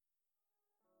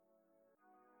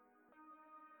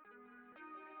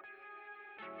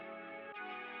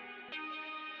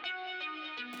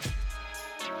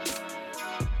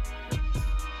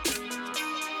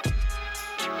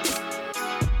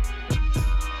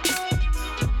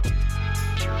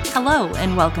Hello,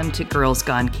 and welcome to Girls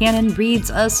Gone Canon Reads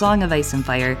A Song of Ice and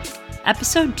Fire,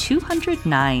 episode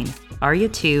 209, Arya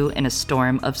 2 in a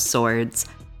Storm of Swords.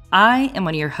 I am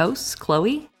one of your hosts,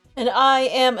 Chloe. And I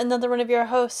am another one of your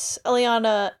hosts,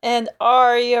 Eliana. And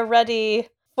are you ready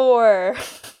for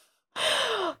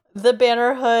the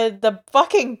Bannerhood, the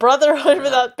fucking Brotherhood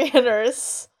without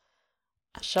banners?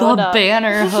 Showing the up.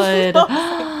 Bannerhood. Oh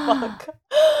my fuck.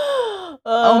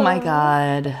 Oh my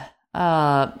god.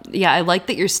 Yeah, I like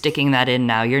that you're sticking that in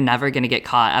now. You're never gonna get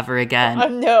caught ever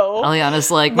again. No. Eliana's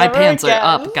like, my pants again.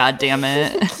 Are up, god damn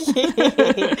it.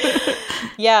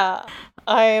 Yeah,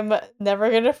 I'm never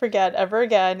gonna forget ever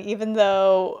again, even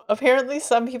though apparently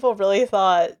some people really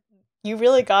thought you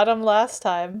really got him last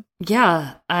time.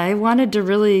 Yeah, I wanted to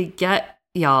really get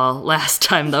y'all last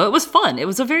time, though. It was fun. It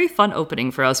was a very fun opening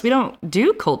for us. We don't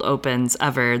do cold opens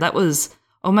ever. That was,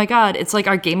 oh my god, it's like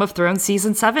our Game of Thrones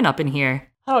Season 7 up in here.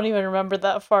 I don't even remember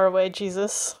that far away,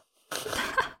 Jesus.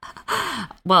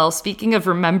 Well, speaking of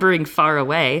remembering far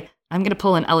away, I'm going to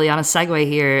pull an Eliana segue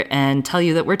here and tell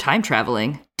you that we're time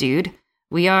traveling, dude.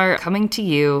 We are coming to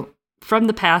you from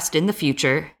the past in the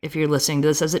future, if you're listening to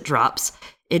this as it drops.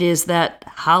 It is that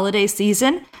holiday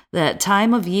season, that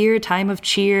time of year, time of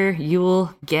cheer,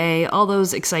 Yule, gay, all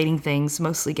those exciting things,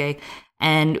 mostly gay.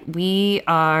 And we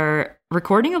are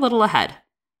recording a little ahead.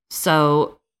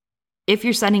 So if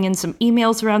you're sending in some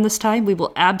emails around this time, we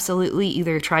will absolutely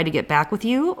either try to get back with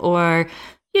you or,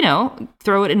 you know,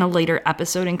 throw it in a later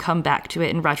episode and come back to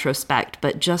it in retrospect.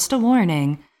 But just a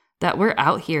warning that we're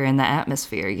out here in the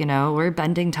atmosphere, you know, we're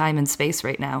bending time and space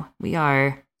right now. We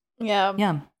are.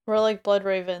 Yeah. We're like Blood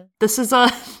Raven. This is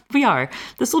we are.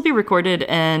 This will be recorded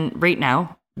and right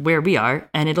now where we are,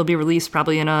 and it'll be released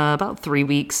probably in about 3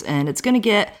 weeks, and it's going to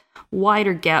get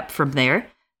wider gap from there.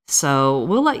 So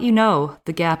we'll let you know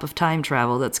the gap of time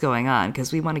travel that's going on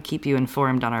because we want to keep you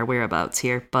informed on our whereabouts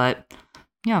here. But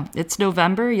yeah, it's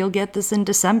November. You'll get this in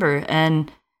December.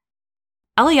 And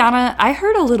Eliana, I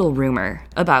heard a little rumor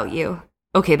about you.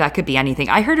 Okay, that could be anything.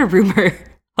 I heard a rumor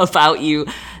about you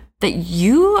that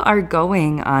you are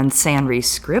going on Sanri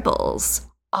Scribbles.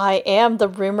 I am. The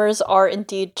rumors are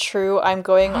indeed true. I'm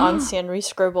going on Sanri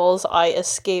Scribbles. I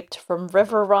escaped from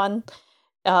River Run.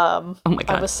 Oh my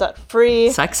god. I was set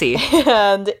free. Sexy.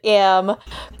 And am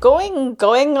going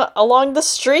along the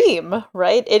stream,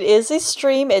 right? It is a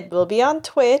stream. It will be on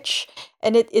Twitch.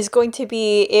 And it is going to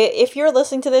be, if you're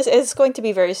listening to this, it's going to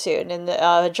be very soon. In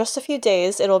just a few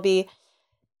days, it'll be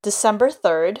December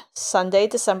 3rd, Sunday,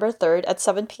 December 3rd at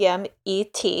 7 p.m.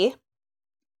 ET,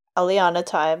 Eliana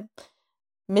time.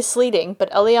 Misleading,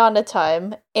 but Eliana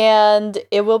time. And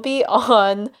it will be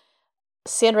on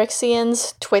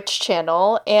Sanrixian's Twitch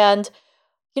channel. And,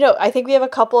 you know, I think we have a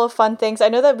couple of fun things. I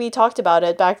know that we talked about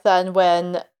it back then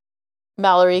when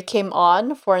Mallory came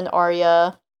on for an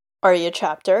Arya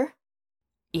chapter.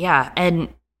 Yeah, and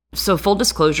so full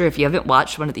disclosure, if you haven't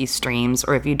watched one of these streams,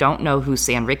 or if you don't know who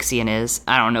Sanrixian is,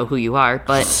 I don't know who you are,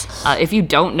 but if you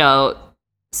don't know,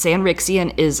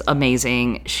 Sanrixian is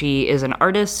amazing. She is an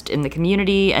artist in the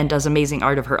community and does amazing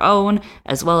art of her own,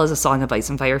 as well as a Song of Ice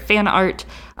and Fire fan art.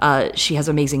 She has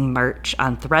amazing merch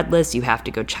on Threadless. You have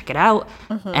to go check it out.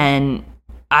 Mm-hmm. And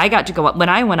I got to go up when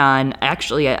I went on.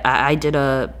 Actually, I did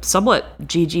a somewhat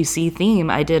GGC theme.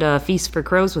 I did a Feast for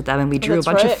Crows with them, and we drew a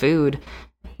bunch of food.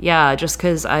 Yeah, just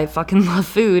because I fucking love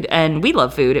food, and we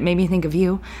love food. It made me think of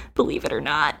you, believe it or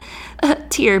not.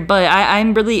 Tear, but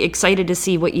I'm really excited to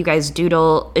see what you guys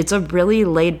doodle. It's a really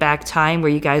laid-back time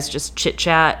where you guys just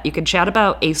chit-chat. You can chat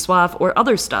about ASOIAF or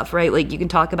other stuff, right? Like, you can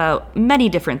talk about many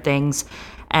different things,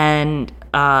 and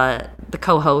the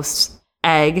co-hosts,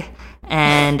 Egg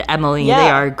and Emily, They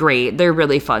are great. They're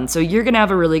really fun. So you're going to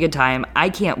have a really good time. I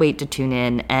can't wait to tune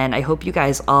in, and I hope you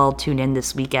guys all tune in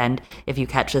this weekend. If you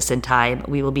catch this in time,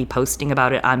 we will be posting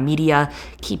about it on media.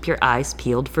 Keep your eyes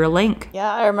peeled for a link.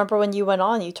 Yeah, I remember when you went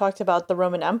on, you talked about the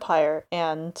Roman Empire,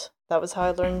 and that was how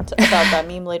I learned about that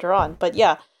meme later on. But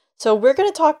yeah, so we're going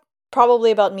to talk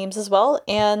probably about memes as well,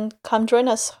 and come join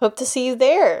us. Hope to see you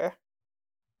there.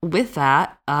 With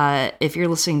that, if you're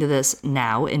listening to this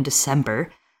now in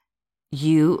December,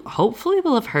 you hopefully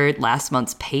will have heard last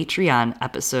month's Patreon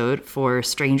episode for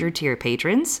Stranger Tier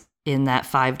patrons in that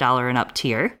 $5 and up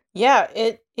tier. Yeah,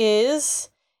 it is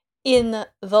in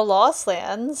The Lost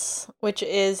Lands, which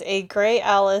is a Grey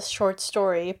Alice short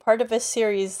story, part of a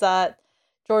series that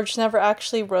George never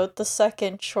actually wrote the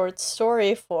second short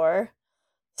story for.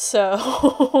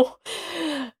 So,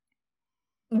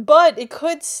 but it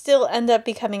could still end up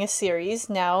becoming a series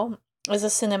now. As a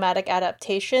cinematic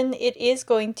adaptation, it is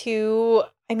going to,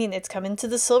 it's coming to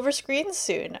the silver screen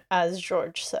soon, as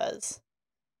George says.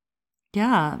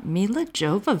 Yeah, Mila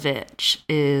Jovovich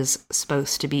is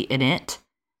supposed to be in it,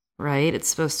 right? It's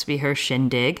supposed to be her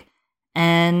shindig.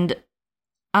 And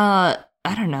I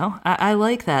don't know. I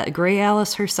like that. Grey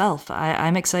Alice herself.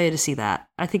 I'm excited to see that.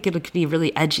 I think it'll be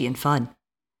really edgy and fun.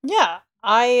 Yeah,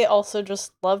 I also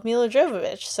just love Mila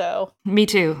Jovovich, so. Me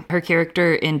too. Her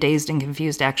character in Dazed and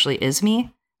Confused actually is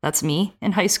me. That's me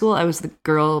in high school. I was the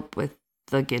girl with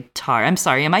the guitar. I'm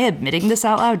sorry, am I admitting this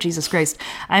out loud? Jesus Christ.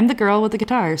 I'm the girl with the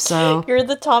guitar, so. You're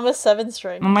the Thomas 7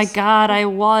 Strings. Oh my god, I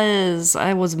was.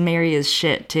 I was merry as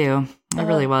shit, too. I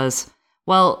really was.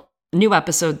 Well, new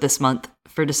episode this month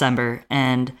for December,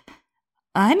 and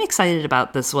I'm excited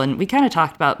about this one. We kind of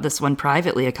talked about this one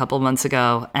privately a couple months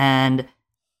ago, and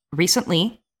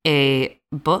recently a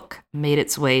book made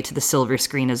its way to the silver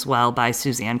screen as well by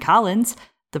Suzanne Collins,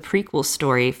 the prequel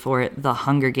story for The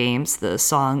Hunger Games, the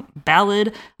song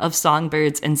Ballad of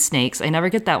Songbirds and Snakes. I never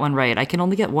get that one right. I can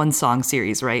only get one song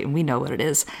series right, and we know what it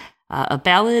is. A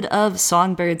Ballad of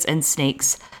Songbirds and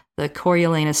Snakes, the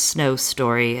Coriolanus Snow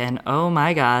story, and oh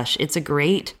my gosh, it's a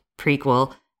great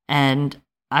prequel, and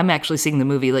I'm actually seeing the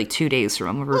movie like 2 days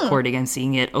from recording. I'm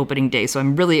seeing it opening day, so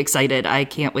I'm really excited. I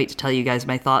can't wait to tell you guys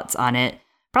my thoughts on it.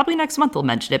 Probably next month we'll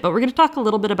mention it, but we're going to talk a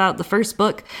little bit about the first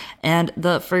book and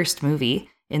the first movie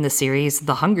in the series,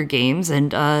 The Hunger Games,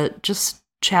 and just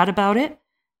chat about it.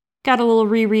 Got a little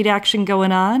reread action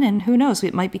going on, and who knows,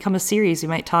 it might become a series. We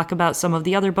might talk about some of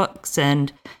the other books,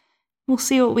 and we'll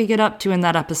see what we get up to in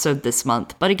that episode this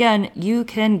month. But again, you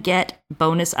can get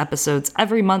bonus episodes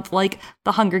every month like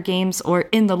The Hunger Games or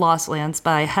In the Lost Lands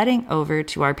by heading over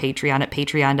to our Patreon at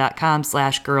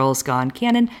patreon.com/girlsgonecanon,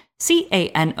 CANON.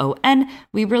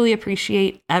 We really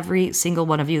appreciate every single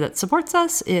one of you that supports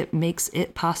us. It makes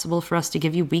it possible for us to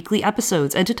give you weekly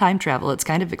episodes and to time travel. It's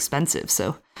kind of expensive,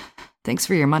 so thanks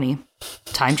for your money.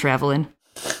 Time traveling.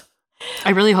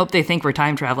 I really hope they think we're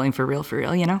time traveling for real,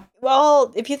 you know?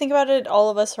 Well, if you think about it,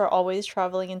 all of us are always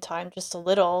traveling in time just a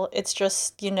little. It's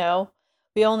just,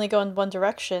 we only go in one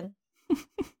direction.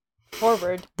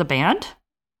 Forward. The band?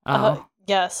 Oh.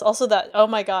 Yes. Also that, oh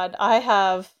my god,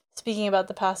 speaking about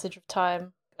the passage of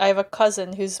time, I have a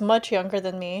cousin who's much younger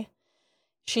than me.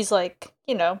 She's like,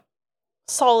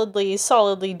 solidly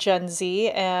Gen Z,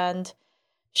 and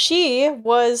she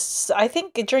was, I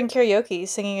think, during karaoke,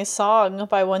 singing a song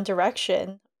by One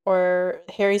Direction or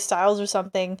Harry Styles or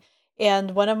something,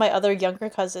 and one of my other younger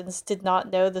cousins did not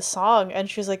know the song, and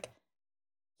she was like,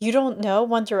 "You don't know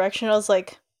One Direction?" I was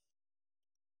like,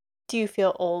 "Do you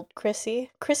feel old,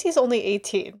 Chrissy? Chrissy's only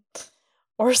 18."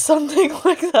 Or something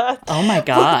like that. Oh my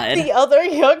god. But the other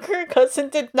younger cousin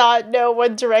did not know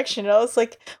One Direction. I was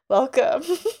like, welcome.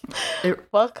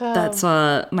 Welcome. That's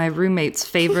my roommate's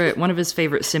favorite, one of his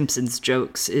favorite Simpsons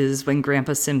jokes is when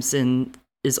Grandpa Simpson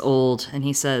is old and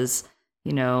he says,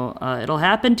 it'll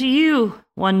happen to you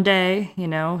one day,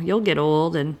 you'll get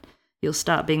old and you'll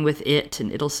stop being with it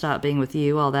and it'll stop being with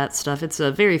you, all that stuff. It's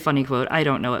a very funny quote. I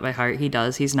don't know it by heart. He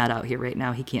does. He's not out here right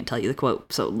now. He can't tell you the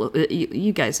quote. So look,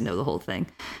 you guys know the whole thing.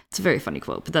 It's a very funny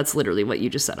quote, but that's literally what you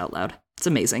just said out loud. It's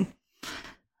amazing.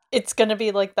 It's going to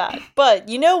be like that. But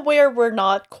where we're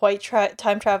not quite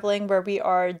time traveling, where we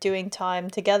are doing time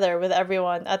together with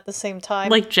everyone at the same time?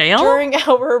 Like jail? During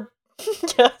our,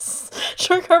 yes,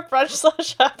 during our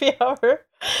brunch/happy hour.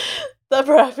 The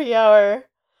happy hour.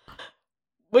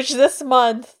 Which this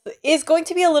month is going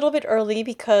to be a little bit early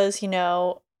because,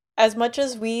 as much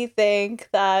as we think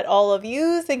that all of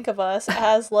you think of us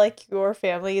as like your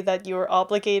family that you're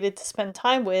obligated to spend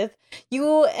time with,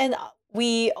 you and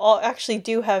we all actually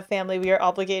do have family we are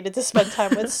obligated to spend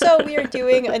time with. So we are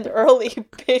doing an early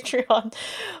Patreon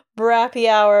Brappy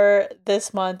Hour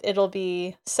this month. It'll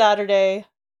be Saturday,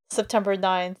 September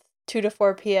 9th, 2 to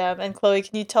 4 p.m. And Chloe,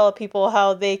 can you tell people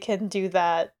how they can do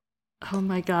that? Oh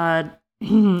my god.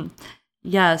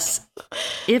 Yes,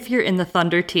 if you're in the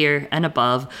Thunder tier and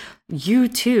above, you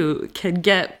too can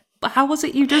get, how was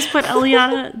it you just put,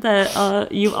 Eliana,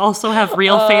 that you also have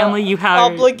real family, you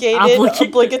have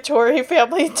obligatory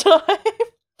family time.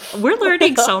 We're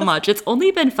learning so much. It's only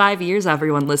been 5 years,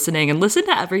 everyone listening, and listen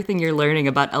to everything you're learning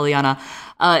about Eliana.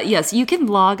 Yes, you can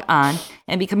log on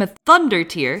and become a Thunder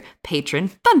tier patron.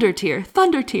 Thunder tier.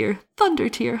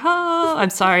 Oh,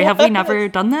 I'm sorry, have we never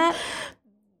done that?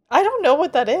 I don't know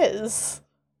what that is.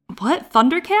 What?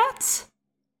 Thundercats?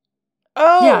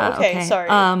 Oh, yeah, okay, sorry.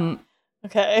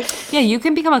 Okay. Yeah, you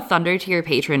can become a Thunder tier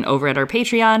patron over at our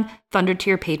Patreon. Thunder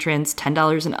tier patrons,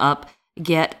 $10 and up,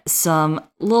 get some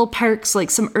little perks like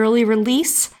some early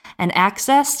release and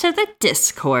access to the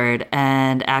Discord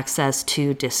and access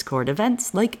to Discord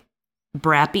events like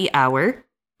Brappy Hour.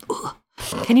 Ugh.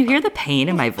 Can you hear the pain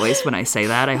in my voice when I say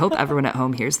that? I hope everyone at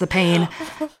home hears the pain.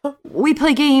 We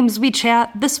play games, we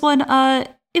chat. This one,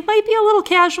 it might be a little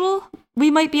casual. We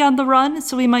might be on the run,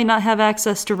 so we might not have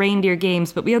access to reindeer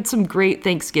games, but we had some great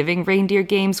Thanksgiving reindeer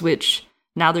games, which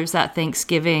now there's that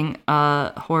Thanksgiving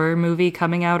horror movie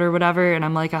coming out or whatever, and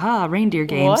I'm like, aha, reindeer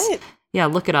games. What? Yeah,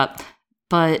 look it up.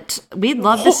 But we'd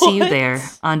love to see you there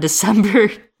on December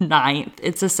 9th.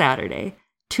 It's a Saturday,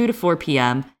 2 to 4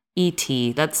 p.m. ET.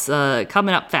 That's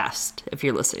coming up fast if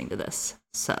you're listening to this.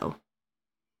 So.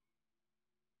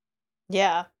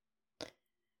 Yeah.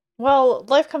 Well,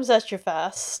 life comes at you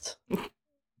fast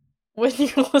when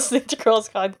you're listening to Girls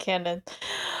Gone Canon.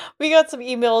 We got some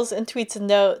emails and tweets and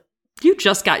notes. You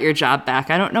just got your job back.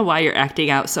 I don't know why you're acting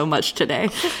out so much today.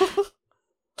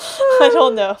 I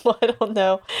don't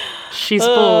know. She's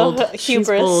bold. Hubris. She's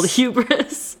bold.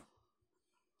 Hubris.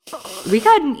 We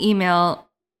got an email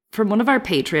from one of our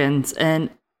patrons, and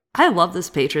I love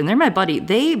this patron. They're my buddy.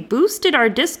 They boosted our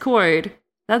Discord.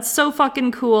 That's so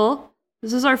fucking cool.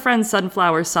 This is our friend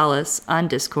Sunflower Solace on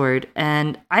Discord,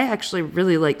 and I actually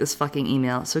really like this fucking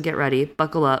email, so get ready,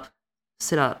 buckle up,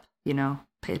 sit up,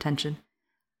 pay attention.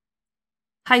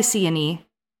 Hi, C and E.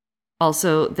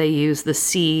 Also, they use the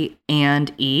C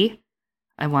and E.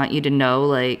 I want you to know,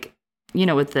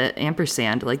 with the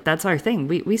ampersand, that's our thing.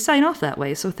 We sign off that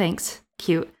way, so thanks.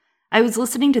 Cute. I was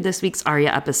listening to this week's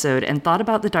Arya episode and thought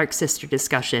about the Dark Sister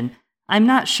discussion. I'm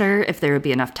not sure if there would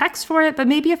be enough text for it, but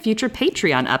maybe a future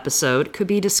Patreon episode could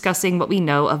be discussing what we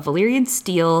know of Valyrian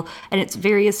steel and its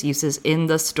various uses in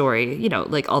the story.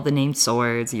 All the named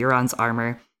swords, Euron's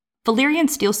armor. Valyrian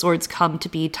steel swords come to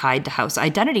be tied to house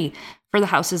identity for the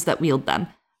houses that wield them.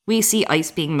 We see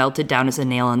ice being melted down as a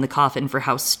nail in the coffin for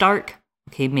House Stark.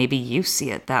 Okay, maybe you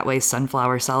see it that way,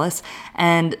 Sunflower Solace.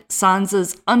 And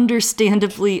Sansa's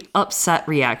understandably upset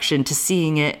reaction to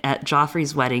seeing it at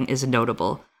Joffrey's wedding is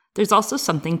notable. There's also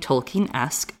something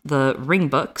Tolkien-esque, the ring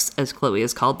books, as Chloe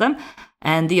has called them,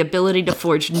 and the ability to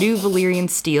forge new Valyrian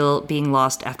steel being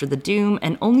lost after the Doom,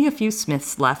 and only a few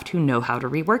smiths left who know how to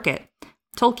rework it.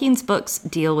 Tolkien's books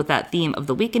deal with that theme of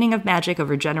the weakening of magic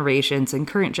over generations and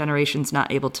current generations not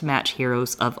able to match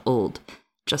heroes of old.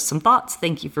 Just some thoughts.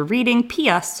 Thank you for reading.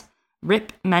 P.S.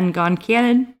 Rip Men Gone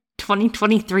Canon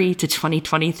 2023 to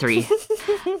 2023.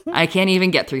 I can't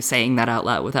even get through saying that out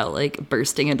loud without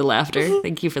bursting into laughter.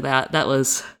 Thank you for that. That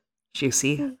was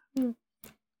juicy.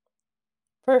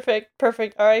 Perfect.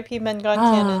 R.I.P. Men Gone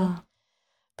Canon.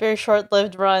 Very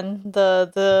short-lived run.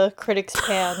 The critics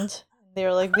panned. They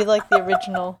were like, we like the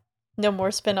original. No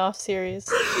more spin-off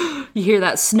series. You hear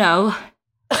that, Snow?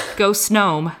 Go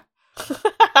Snome.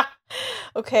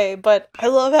 Okay, but I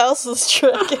love Houseless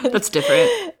Dragon. That's different.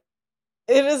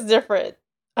 It is different.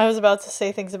 I was about to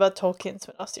say things about Tolkien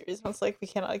spin-off series. I was like, we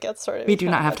cannot get started. We do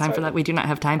not have time for that. We do not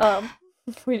have time.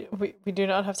 We do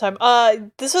not have time.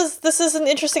 This is an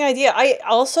interesting idea. I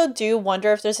also do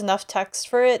wonder if there's enough text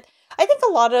for it. I think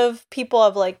a lot of people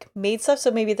have made stuff,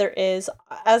 so maybe there is.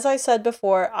 As I said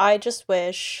before, I just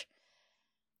wish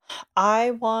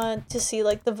I want to see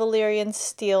the Valyrian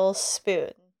steel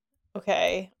spoon,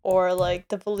 okay, or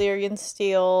the Valyrian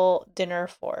steel dinner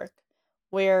fork.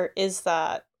 Where is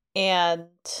that? And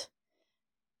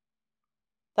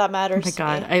that matters. Oh my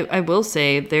god, I will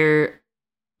say there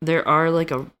are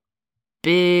a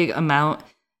big amount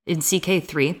in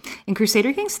CK3 in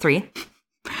Crusader Kings 3.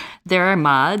 There are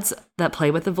mods that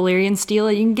play with the Valyrian steel,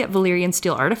 and you can get Valyrian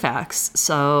steel artifacts.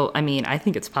 So, I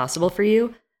think it's possible for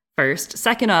you, first.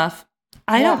 Second off,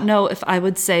 I don't know if I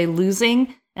would say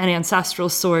losing an ancestral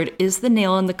sword is the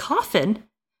nail in the coffin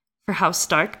for House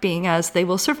Stark, being as they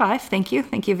will survive. Thank you.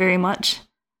 Thank you very much.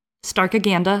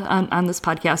 Starkaganda on this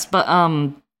podcast. But,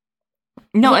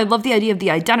 no, I love the idea of the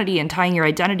identity and tying your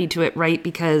identity to it, right?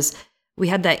 Because we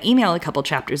had that email a couple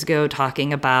chapters ago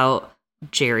talking about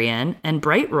Jerian and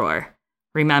Brightroar,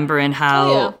 remembering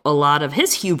how a lot of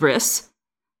his hubris,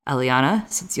 Eliana,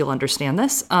 since you'll understand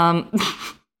this, a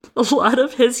lot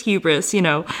of his hubris,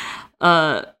 in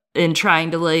trying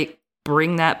to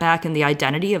bring that back in the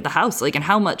identity of the house, and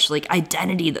how much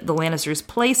identity that the Lannisters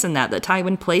place in that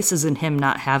Tywin places in him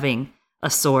not having a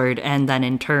sword, and then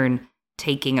in turn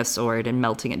taking a sword and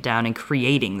melting it down and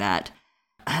creating that.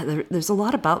 There's a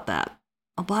lot about that.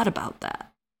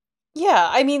 Yeah,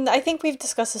 I think we've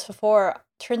discussed this before.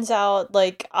 Turns out,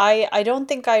 I don't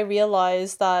think I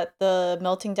realized that the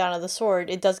melting down of the sword,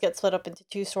 it does get split up into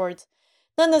two swords.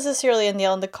 Not necessarily a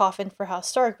nail in the coffin for House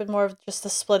Stark, but more of just the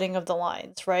splitting of the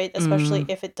lines, right? Especially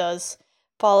if it does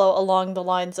follow along the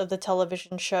lines of the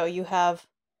television show. You have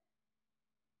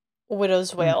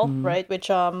Widow's Wail, right? Which,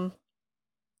 House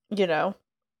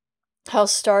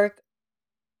Stark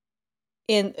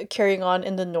in carrying on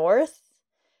in the north,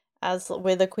 as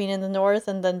with the queen in the north,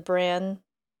 and then Bran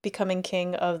becoming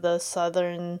king of the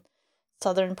southern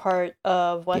part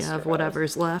of Westeros. Yeah, of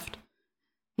whatever's left.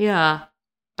 Yeah.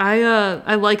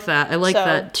 I like that. I like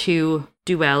that too,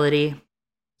 duality.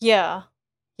 Yeah.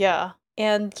 Yeah.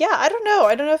 And yeah, I don't know.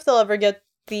 I don't know if they'll ever get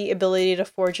the ability to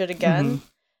forge it again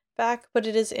back, but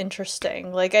it is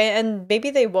interesting. Like, and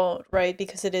maybe they won't, right?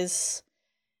 Because it is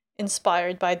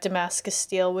inspired by Damascus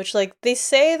steel, which, like, they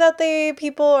say that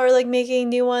people are like making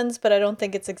new ones, but I don't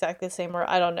think it's exactly the same. Or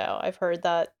I don't know. I've heard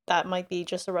that might be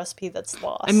just a recipe that's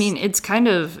lost. I mean, it's kind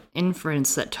of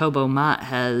inference that Tobo Mott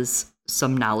has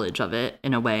some knowledge of it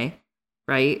in a way,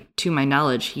 right? To my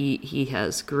knowledge, he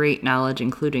has great knowledge,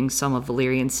 including some of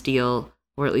Valyrian steel,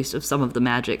 or at least of some of the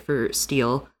magic for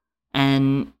steel.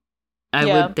 And I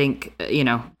would think,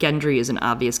 Gendry is an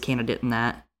obvious candidate in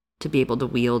that, to be able to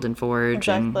wield and forge,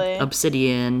 and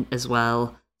obsidian as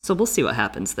well. So we'll see what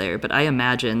happens there. But I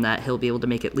imagine that he'll be able to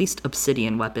make at least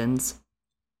obsidian weapons.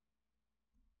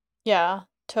 Yeah,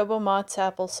 Tobo Mott's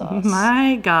applesauce.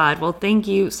 My God. Well, thank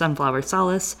you, Sunflower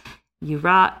Solace. You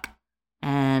rock,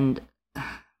 and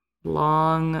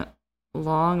long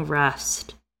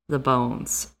rest the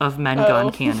bones of Men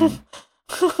Gone Canon.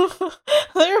 I thought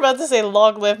you were about to say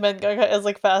long live Men Gone Canon. It's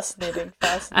like fascinating.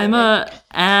 I'm a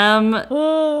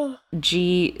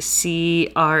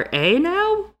MGCRA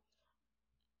now?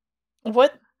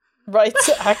 What? Rights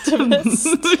activist?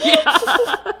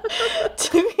 It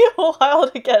took me a while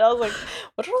to get. I was like,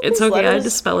 what are all It's these okay, I letters had to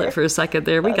spell for? it for a second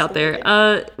there. We got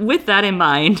there. With that in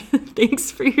mind,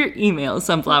 thanks for your email,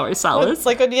 Sunflower Solace. It's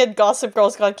like when you had Gossip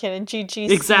Girls Gone Canon, GGC.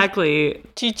 Exactly.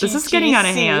 This is getting out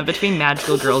of hand between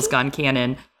Magical Girls Gone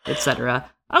Canon, etc.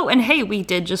 Oh, and hey, we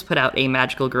did just put out a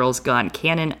Magical Girls Gone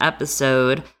Canon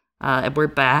episode. We're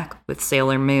back with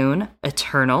Sailor Moon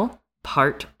Eternal,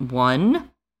 Part 1.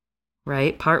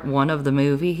 Right? Part 1 of the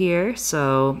movie here.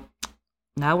 So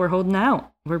now we're holding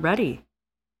out. We're ready.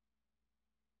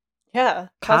 Yeah.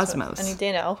 Cosmos. Any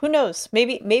day now. Who knows?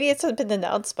 Maybe it's been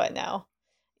announced by now.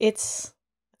 It's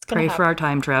gonna Pray for our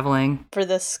time traveling. For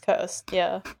this coast.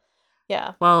 Yeah.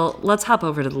 Yeah. Well, let's hop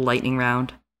over to the lightning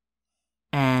round.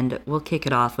 And we'll kick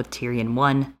it off with Tyrion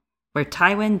 1, where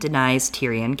Tywin denies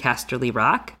Tyrion Casterly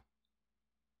Rock.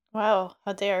 Wow,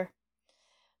 how dare.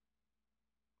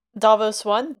 Davos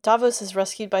 1. Davos is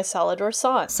rescued by Salador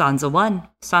San. Sansa 1.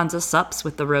 Sansa sups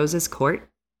with the Rose's court.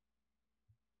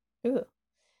 Ooh.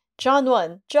 Jon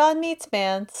 1. Jon meets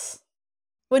Mance.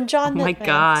 When Jon met Mance. Oh my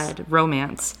God.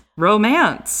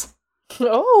 Romance.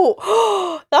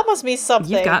 Oh, that must be something.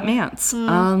 You've got Mance.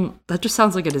 That just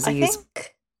sounds like a disease.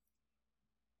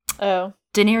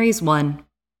 Daenerys 1.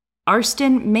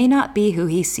 Arstan may not be who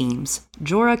he seems.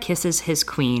 Jorah kisses his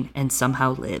queen and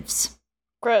somehow lives.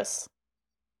 Gross.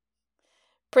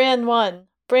 Bran 1.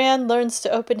 Bran learns to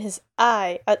open his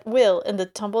eye at will in the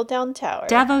tumble-down tower.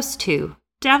 Davos 2.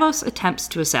 Davos attempts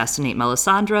to assassinate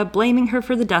Melisandre, blaming her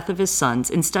for the death of his sons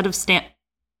instead of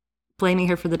blaming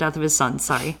her for the death of his sons,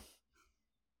 sorry.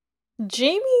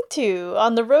 Jaime 2.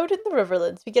 On the road in the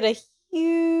Riverlands, we get a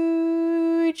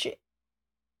huge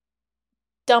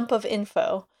dump of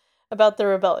info about the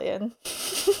rebellion.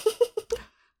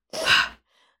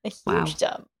 A huge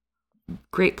dump.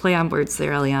 Great play on words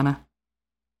there, Eliana.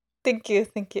 Thank you.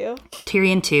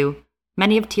 Tyrion 2.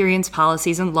 Many of Tyrion's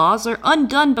policies and laws are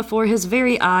undone before his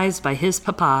very eyes by his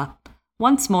papa.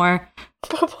 Once more,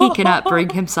 he cannot bring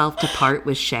himself to part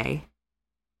with Shay.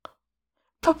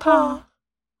 Papa.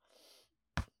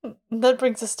 That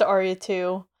brings us to Arya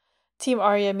 2. Team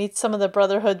Arya meets some of the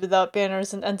Brotherhood without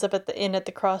banners and ends up at the inn at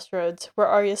the crossroads, where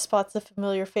Arya spots a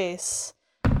familiar face.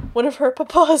 One of her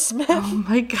papa's men. Oh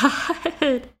my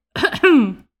God.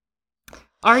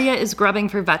 Arya is grubbing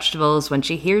for vegetables when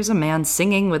she hears a man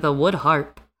singing with a wood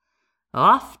harp.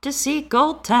 Off to seek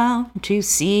Old Town to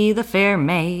see the fair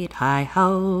maid.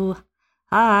 Hi-ho,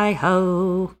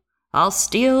 hi-ho. I'll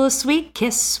steal a sweet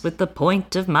kiss with the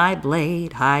point of my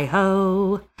blade.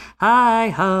 Hi-ho,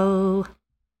 hi-ho.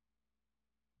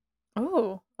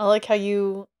 Oh, I like how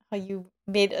you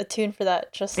made a tune for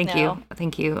that just now.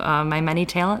 Thank you. My many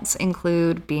talents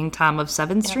include being Tom of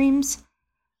Seven Streams.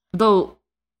 Though,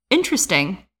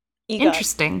 interesting.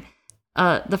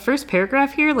 The first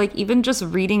paragraph here, like, even just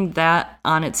reading that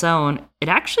on its own, it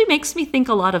actually makes me think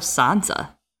a lot of Sansa.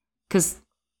 Because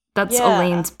that's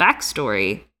Elaine's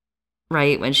backstory,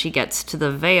 right? When she gets to the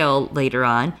Vale later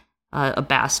on, a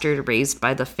bastard raised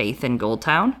by the faith in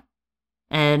Goldtown.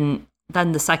 And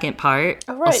then the second part,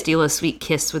 I'll steal a sweet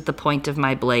kiss with the point of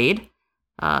my blade.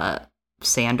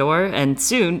 Sandor. And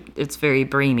soon, it's very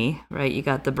Brainy, right? You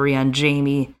got the Brienne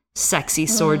Jaime sexy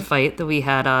sword fight that we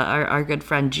had our good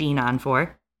friend Jean on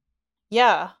for.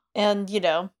 Yeah, and,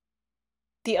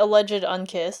 the alleged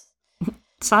unkiss.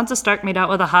 Sansa Stark made out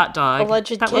with a hot dog.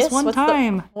 Alleged that kiss? was one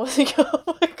time. Oh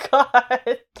my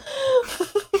god.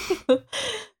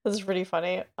 That's pretty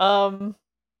funny.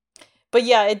 But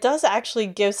yeah, it does actually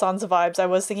give Sansa vibes. I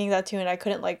was thinking that too, and I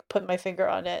couldn't put my finger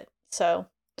on it. So,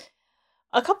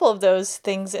 a couple of those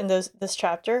things in this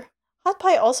chapter. Hot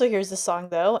Pie also hears the song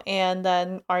though, and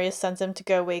then Arya sends him to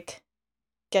go wake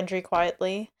Gendry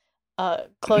quietly.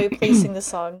 Chloe please sing the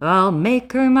song. I'll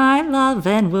make her my love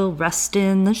and we'll rest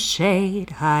in the shade.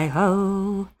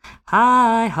 Hi-ho,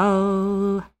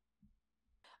 hi-ho.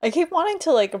 I keep wanting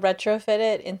to retrofit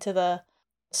it into the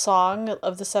song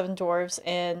of the Seven Dwarves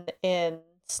in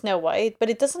Snow White,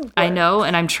 but it doesn't work. I know,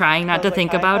 and I'm trying not to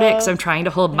think about it because I'm trying to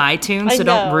hold my tune, so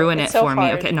don't ruin it for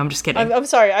me. Okay, no, I'm just kidding. I'm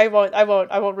sorry, I won't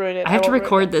ruin it. I have to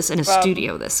record this in a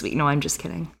studio this week. No, I'm just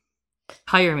kidding.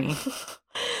 Hire me.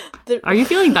 Are you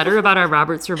feeling better about our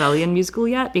Robert's Rebellion musical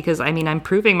yet? Because, I'm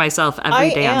proving myself every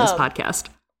day on this podcast.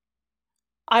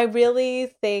 I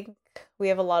really think we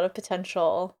have a lot of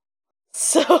potential.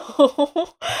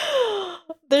 So,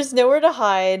 there's nowhere to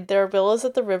hide. There are villas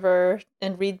at the river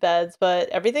and reed beds, but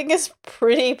everything is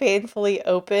pretty painfully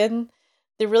open.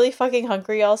 They're really fucking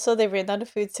hungry also. They ran out of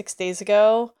food 6 days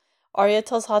ago. Arya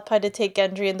tells Hot Pie to take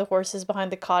Gendry and the horses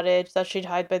behind the cottage, that she'd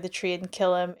hide by the tree and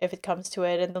kill him if it comes to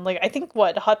it. And then, I think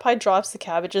Hot Pie drops the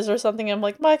cabbages or something. And I'm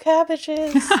like, my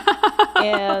cabbages!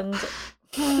 And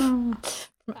from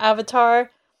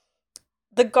Avatar,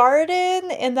 the garden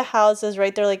and the houses,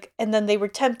 right? They're and then they were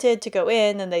tempted to go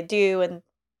in, and they do. And,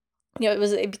 it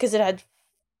was because it had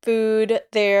food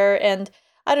there. And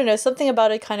I don't know, something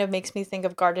about it kind of makes me think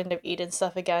of Garden of Eden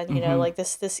stuff again,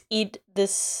 this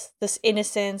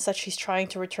innocence that she's trying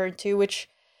to return to, which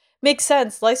makes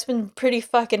sense. Life's been pretty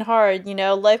fucking hard,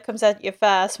 life comes at you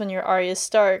fast when you're Arya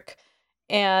Stark,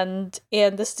 and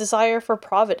this desire for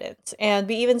providence. And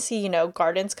we even see,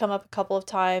 gardens come up a couple of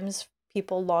times,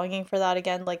 people longing for that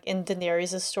again, in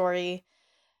Daenerys' story.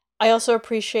 I also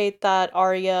appreciate that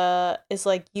Arya is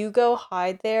you go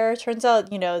hide there. Turns out,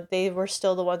 they were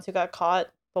still the ones who got caught,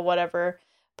 but whatever.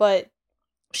 But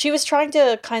she was trying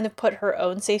to kind of put her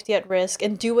own safety at risk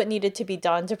and do what needed to be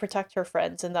done to protect her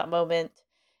friends in that moment.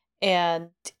 And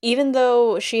even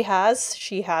though she has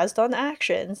done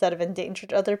actions that have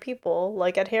endangered other people,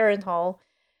 like at Harrenhal,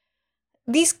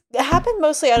 these happen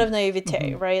mostly out of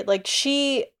naivete, right?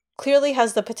 She clearly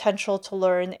has the potential to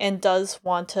learn and does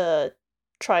want to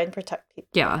try and protect people.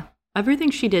 Yeah.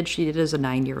 Everything she did as a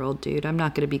 9-year-old, dude. I'm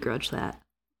not going to begrudge that.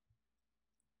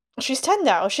 She's 10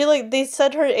 now. She, they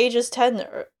said her age is 10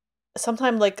 or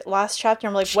sometime, last chapter.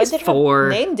 I'm She's when did 4. her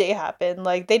name day happen?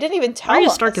 They didn't even tell Arya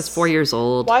us. Stark is 4 years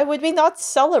old. Why would we not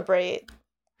celebrate?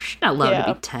 She's not allowed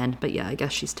to be 10, but yeah, I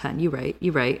guess she's 10. You're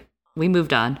right. We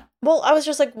moved on. Well, I was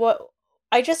just what?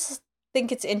 I just think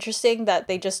it's interesting that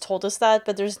they just told us that,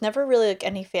 but there's never really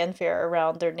any fanfare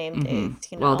around their name dates,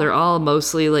 Well, they're all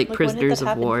mostly prisoners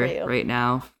of war right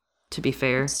now, to be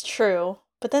fair. It's true.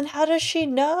 But then how does she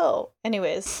know?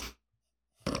 Anyways.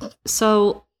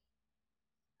 So,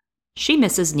 she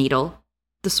misses Needle.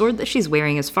 The sword that she's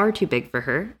wearing is far too big for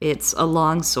her. It's a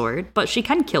long sword, but she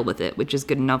can kill with it, which is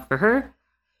good enough for her.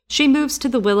 She moves to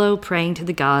the willow, praying to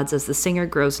the gods as the singer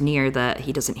grows near that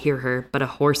he doesn't hear her, but a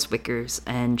horse whickers,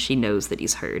 and she knows that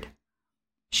he's heard.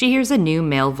 She hears a new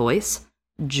male voice,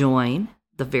 Join,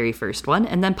 the very first one,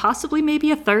 and then possibly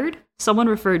maybe a third. Someone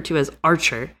referred to as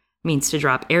Archer means to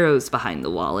drop arrows behind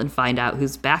the wall and find out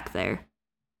who's back there.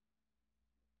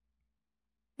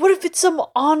 What if it's some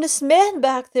honest man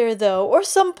back there, though? Or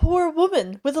some poor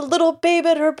woman with a little babe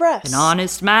at her breast? An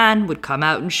honest man would come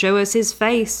out and show us his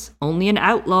face. Only an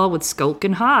outlaw would skulk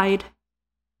and hide.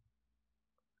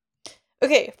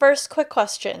 Okay, first quick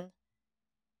question.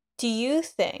 Do you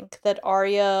think that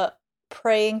Arya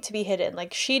praying to be hidden,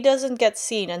 she doesn't get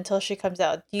seen until she comes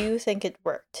out, do you think it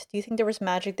worked? Do you think there was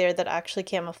magic there that actually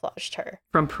camouflaged her?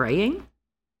 From praying?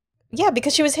 Yeah,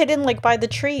 because she was hidden, by the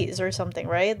trees or something,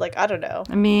 right? I don't know.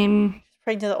 I mean...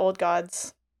 Praying to the old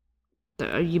gods.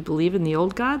 You believe in the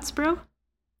old gods, bro?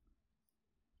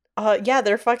 Yeah,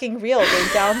 they're fucking real.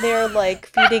 They're down there,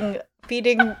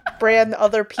 feeding Bran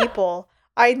other people.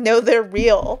 I know they're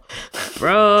real.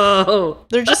 Bro!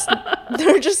 They're just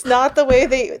not the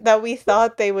way that we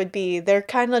thought they would be. They're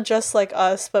kind of just like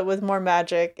us, but with more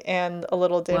magic and a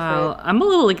little different. Wow, I'm a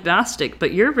little agnostic,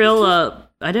 but you're real,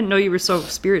 I didn't know you were so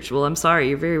spiritual. I'm sorry,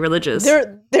 you're very religious.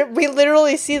 We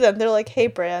literally see them. They're like, hey,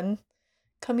 Bran,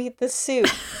 come eat this soup.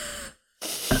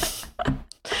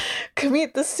 Come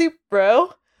eat the soup,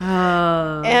 bro.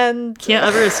 And can't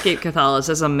ever escape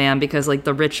Catholicism, man, because like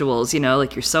the rituals,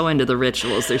 like you're so into the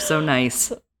rituals. They're so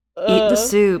nice. Eat the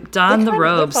soup, don the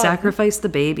robe, sacrifice the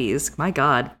babies. My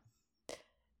God.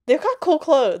 They've got cool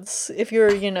clothes if you're,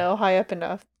 high up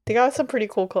enough. They got some pretty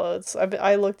cool clothes.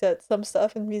 I looked at some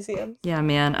stuff in museums. Yeah,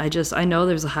 man. I know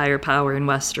there's a higher power in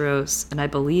Westeros, and I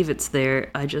believe it's there.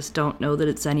 I just don't know that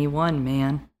it's anyone,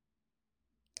 man.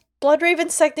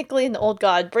 Bloodraven's technically an old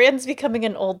god. Bran's becoming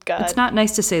an old god. It's not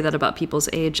nice to say that about people's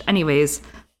age. Anyways.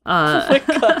 Oh my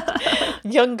God.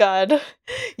 Young god.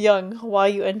 Young.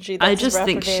 Y-U-N-G. I just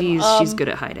think she's good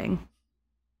at hiding.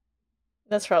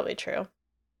 That's probably true.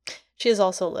 She is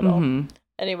also little. Mm-hmm.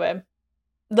 Anyway.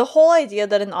 The whole idea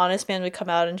that an honest man would come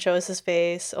out and show us his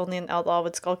face, only an outlaw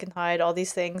would skulk and hide, all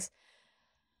these things.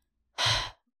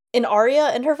 In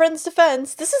Arya and her friend's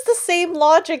defense, this is the same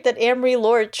logic that Amory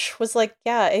Lorch was like,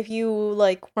 yeah, if you,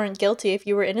 weren't guilty, if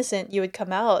you were innocent, you would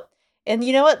come out. And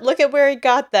you know what? Look at where it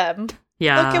got them.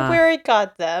 Yeah. Look at where it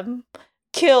got them.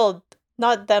 Killed.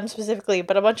 Not them specifically,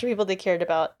 but a bunch of people they cared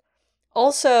about.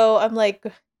 Also, I'm like,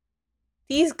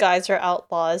 these guys are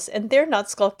outlaws, and they're not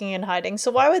skulking and hiding,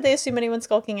 so why would they assume anyone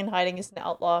skulking and hiding is an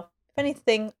outlaw? If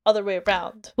anything, other way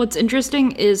around. What's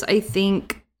interesting is I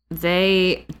think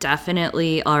they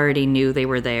definitely already knew they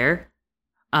were there.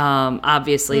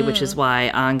 Obviously, which is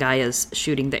why Angai is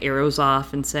shooting the arrows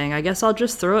off and saying, I guess I'll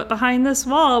just throw it behind this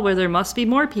wall where there must be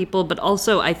more people. But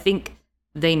also, I think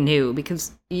they knew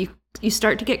because you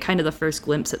start to get kind of the first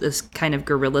glimpse at this kind of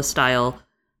guerrilla style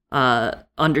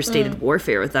understated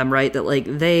warfare with them, right? That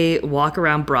they walk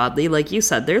around broadly. Like you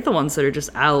said, they're the ones that are just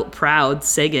out proud,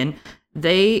 singing.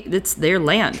 It's their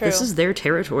land. True. This is their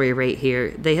territory right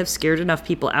here. They have scared enough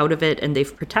people out of it, and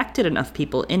they've protected enough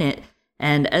people in it.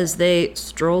 And as they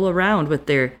stroll around with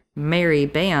their merry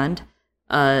band,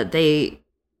 I think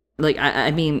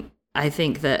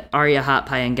that Arya, Hot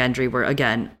Pie, and Gendry were,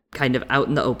 again, kind of out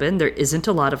in the open. There isn't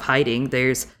a lot of hiding.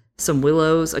 There's some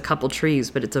willows, a couple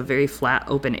trees, but it's a very flat,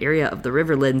 open area of the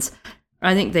Riverlands.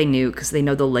 I think they knew because they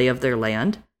know the lay of their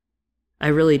land. I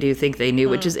really do think they knew,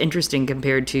 which is interesting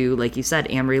compared to, like you said,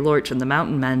 Amory Lorch and the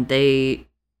Mountain Men. They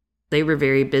were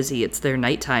very busy. It's their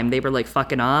nighttime. They were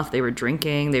fucking off. They were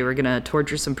drinking. They were gonna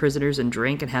torture some prisoners and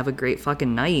drink and have a great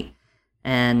fucking night.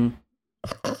 And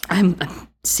I'm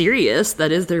serious.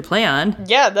 That is their plan.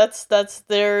 Yeah, that's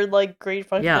their great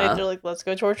fucking night. They're like, let's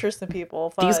go torture some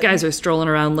people. Fine. These guys are strolling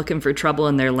around looking for trouble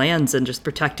in their lands and just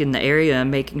protecting the area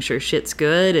and making sure shit's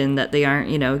good and that they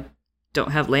aren't,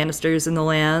 don't have Lannisters in the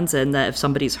lands, and that if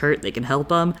somebody's hurt, they can help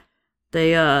them.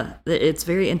 It's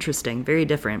very interesting, very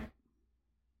different.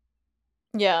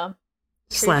 Yeah.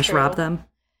 Slash true. Rob them.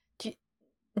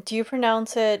 Do you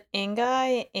pronounce it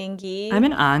Angai, Angi? I'm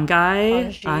an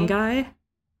Angai. Angai.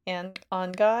 And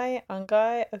Angai?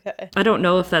 Okay. I don't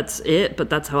know if that's it, but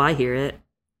that's how I hear it.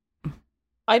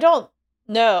 I don't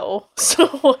know,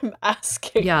 so I'm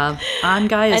asking. Yeah,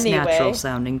 Angai is natural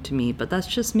sounding to me, but that's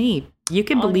just me. You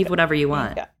can believe whatever you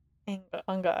want.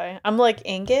 Angai. I'm like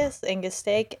Angus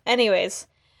steak. Anyways,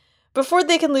 before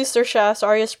they can loose their shafts,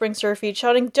 Arya springs to her feet,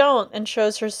 shouting, "Don't!" and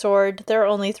shows her sword. There are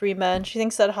only 3 men. She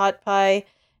thinks that Hot Pie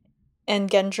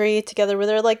and Gendry, together with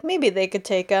her, maybe they could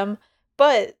take him.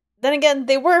 But then again,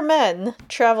 they were men.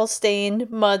 Travel-stained,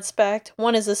 mud-specked.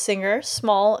 One is a singer,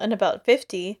 small and about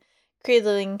 50,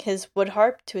 cradling his wood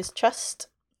harp to his chest.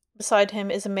 Beside him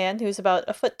is a man who is about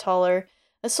a foot taller,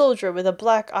 a soldier with a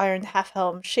black iron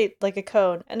half-helm shaped like a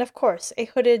cone, and of course, a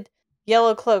hooded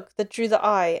yellow cloak that drew the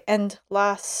eye, and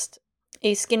last,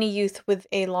 a skinny youth with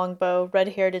a longbow,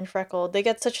 red-haired and freckled. They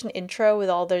get such an intro with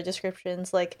all their descriptions,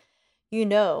 that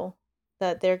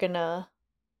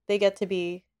they get to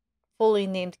be fully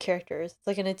named characters. It's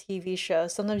like in a TV show.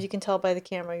 Sometimes you can tell by the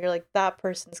camera, you're like, that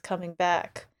person's coming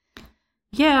back.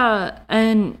 Yeah,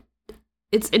 and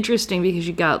it's interesting because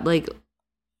you got,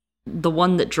 the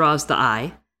one that draws the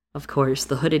eye, of course,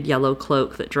 the hooded yellow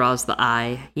cloak that draws the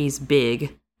eye. He's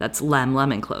big. That's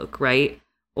Lemoncloak, right?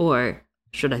 Or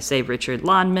should I say Richard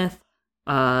Lonmouth?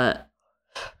 I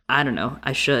don't know.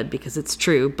 I should because it's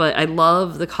true. But I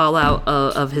love the call out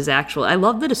of his actual... I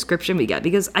love the description we get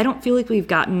because I don't feel like we've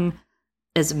gotten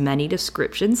as many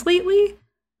descriptions lately.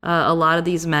 A lot of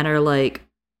these men are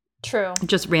True.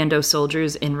 Just rando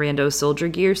soldiers in rando soldier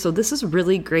gear. So this is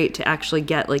really great to actually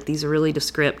get these really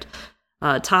descript.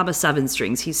 Thomas Seven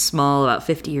Strings, he's small, about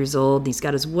 50 years old, and he's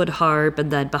got his wood harp,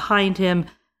 and then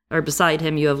beside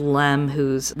him you have Lem,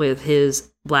 who's with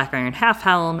his black iron half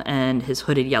helm and his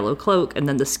hooded yellow cloak, and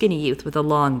then the skinny youth with a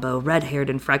long bow,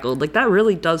 red-haired and freckled. That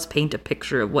really does paint a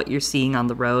picture of what you're seeing on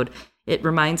the road. It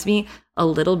reminds me a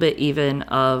little bit even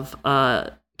of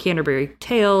Canterbury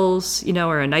Tales,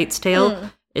 or A Knight's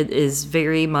Tale, It is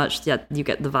very much that you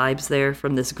get the vibes there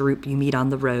from this group you meet on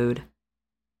the road.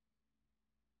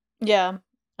 Yeah,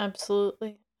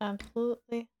 absolutely.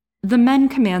 Absolutely. The men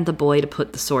command the boy to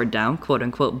put the sword down, quote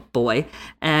unquote boy,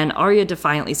 and Arya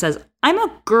defiantly says, "I'm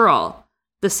a girl."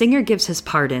 The singer gives his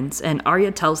pardons, and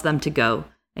Arya tells them to go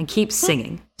and keeps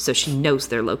singing, so she knows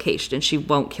their location and she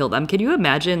won't kill them. Can you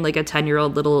imagine like a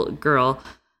 10-year-old little girl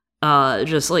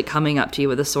just like coming up to you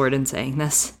with a sword and saying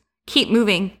this? Keep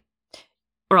moving,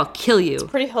 or I'll kill you. It's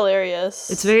pretty hilarious.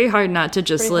 It's very hard not to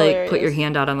just Pretty like hilarious. put your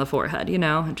hand out on the forehead, you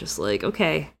know, and just like,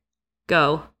 okay,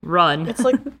 go, run.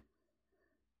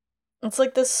 It's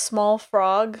like this small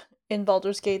frog in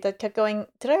Baldur's Gate that kept going.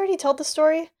 Did I already tell the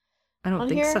story? I don't on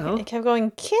think here? so. It kept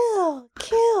going, kill,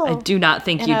 kill. I do not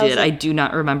think And you I was did. like- I do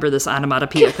not remember this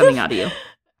onomatopoeia coming out of you.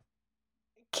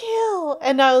 Kill.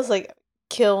 And I was like,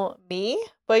 kill me?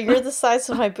 But you're the size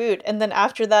of my boot. And then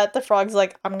after that, the frog's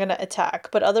like, I'm gonna attack.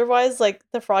 But otherwise, like,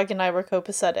 the frog and I were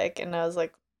copacetic. And I was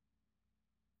like,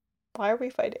 why are we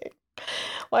fighting?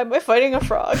 Why am I fighting a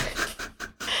frog?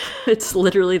 It's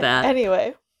literally that.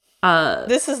 Anyway,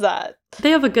 this is that.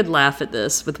 They have a good laugh at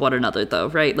this with one another, though,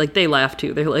 right? Like, they laugh,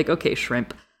 too. They're like, okay,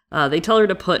 shrimp. They tell her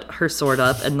to put her sword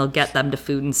up, and they'll get them to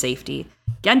food and safety.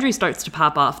 Gendry starts to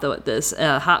pop off, though, at this.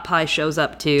 Hot Pie shows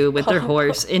up, too, with their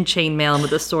horse in chainmail and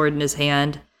with a sword in his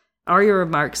hand. Arya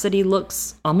remarks that he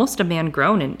looks almost a man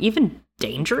grown and even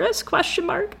dangerous, question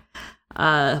mark.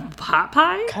 Hot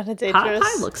Pie? Kinda dangerous. Hot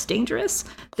Pie looks dangerous.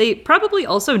 They probably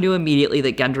also knew immediately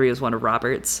that Gendry was one of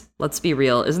Robert's. Let's be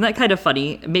real. Isn't that kind of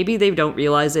funny? Maybe they don't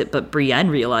realize it, but Brienne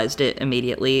realized it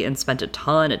immediately and spent a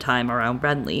ton of time around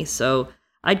Renly, so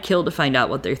I'd kill to find out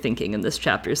what they're thinking in this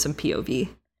chapter, some POV.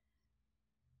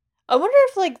 I wonder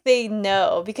if, like, they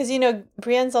know. Because, you know,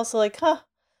 Brienne's also like,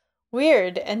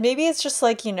 weird. And maybe it's just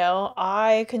like, you know,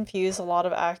 I confuse a lot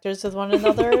of actors with one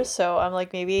another, so I'm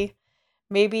like, maybe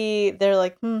they're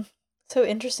like, so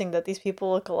interesting that these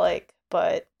people look alike,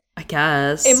 but I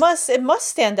guess. it must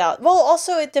stand out. Well,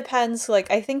 also it depends,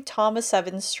 like, I think Thomas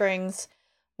Seven Strings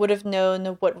would have known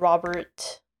what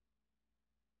Robert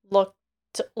looked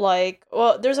like.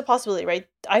 Well, there's a possibility, right?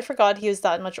 I forgot he was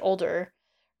that much older.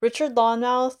 Richard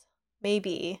Lonmouth,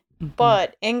 maybe. Mhm.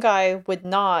 But Ingai would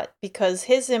not, because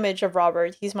his image of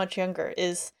Robert, he's much younger,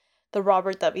 is the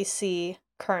Robert that we see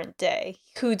current day,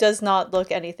 who does not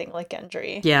look anything like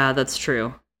Gendry. Yeah, that's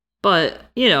true. But,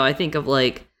 you know, I think of,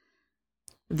 like,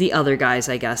 the other guys,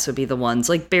 I guess, would be the ones,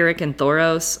 like Beric and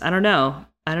Thoros. I don't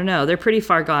know. They're pretty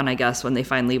far gone, I guess, when they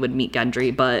finally would meet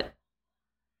Gendry, but...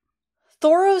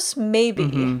 Thoros, maybe.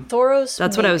 Mhm. Thoros,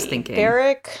 That's what I was thinking.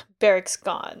 Beric's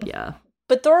gone. Yeah.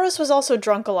 But Thoros was also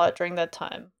drunk a lot during that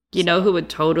time. You know who would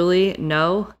totally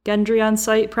know Gendry on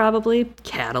sight, probably?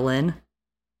 Catelyn.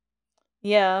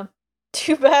 Yeah.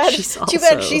 Too bad. She's Too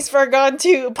bad also- she's far gone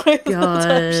too by the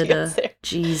time she gets God. there.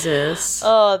 Jesus.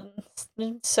 Oh,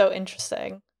 it's so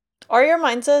interesting. Arya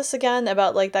reminds us again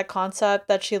about, like, that concept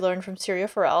that she learned from Syria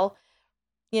Farrell.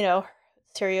 You know,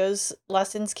 Syrio's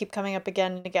lessons keep coming up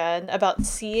again and again about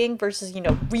seeing versus, you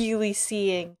know, really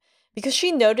seeing. Because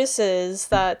she notices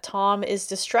that Tom is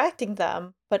distracting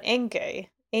them, but Engai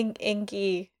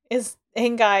is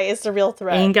the real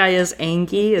threat. Angai is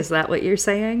Angie, is that what you're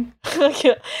saying?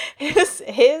 his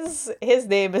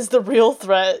name is the real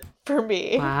threat for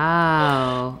me.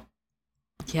 Wow.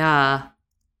 Yeah.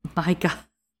 My God.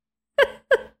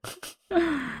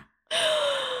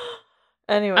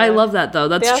 Anyway, I love that, though.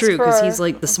 They That's ask true, because for- he's,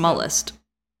 like, the Okay. smallest.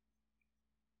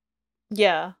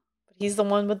 Yeah, he's the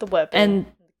one with the weapon And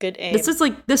good aim.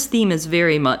 this theme is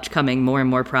very much coming more and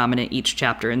more prominent each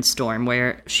chapter in Storm,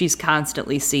 where she's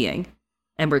constantly seeing.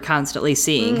 And we're constantly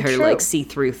seeing her, true. like, see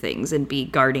through things and be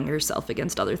guarding herself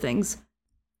against other things.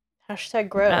 Hashtag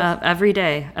growth. Every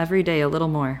day, a little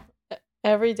more.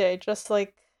 Every day, just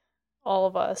like all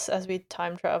of us as we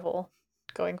time travel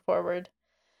going forward.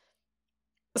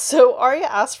 So Arya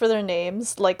asks for their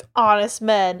names, like honest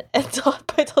men, and Hot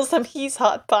Pie tells them he's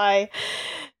Hot Pie.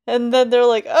 And then they're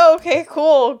like, oh, okay,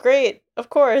 cool, great, of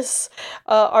course.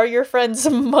 Are your friends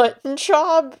Mutton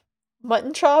Chop,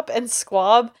 and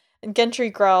Squab? And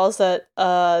Gendry growls that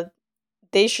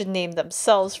they should name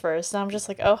themselves first. And I'm just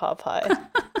like, oh, Hot Pie.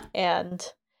 And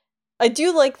I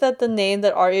do like that the name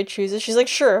that Arya chooses, she's like,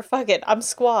 sure, fuck it, I'm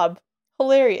Squab.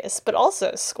 Hilarious. But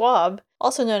also, Squab,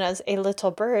 also known as a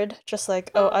little bird, just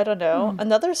like, I don't know,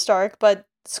 another Stark, but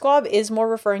Squab is more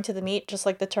referring to the meat, just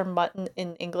like the term mutton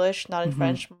in English, not in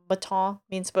French. Mouton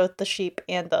means both the sheep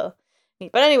and the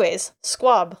meat. But anyways,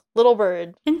 Squab, little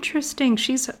bird. Interesting.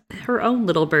 She's her own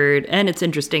little bird. And it's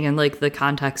interesting in, like, the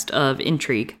context of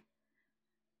intrigue.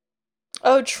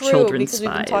 Oh, true, Children's because we've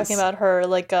been spies. talking about her,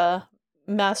 like,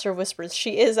 Master of Whispers.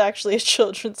 She is actually a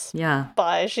children's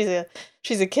spy.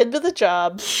 She's a kid with a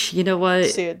job. You know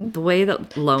what? Soon. The way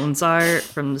that loans are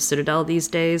from the Citadel these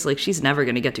days, like, she's never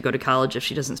going to get to go to college if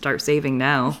she doesn't start saving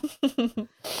now.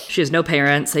 She has no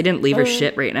parents. They didn't leave her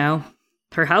shit right now.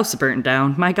 Her house burnt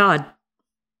down. My God.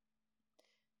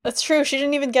 That's true. She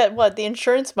didn't even get, the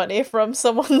insurance money from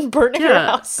someone burning her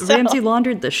house down. Ramsay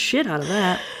laundered the shit out of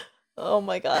that. Oh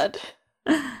my God.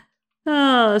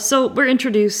 So we're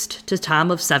introduced to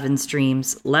Tom of Seven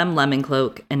Streams, Lem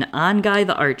Lemoncloak, and Onguy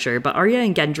the Archer, but Arya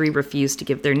and Gendry refuse to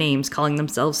give their names, calling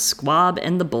themselves Squab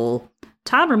and the Bull.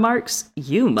 Tom remarks,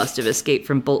 "You must have escaped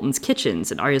from Bolton's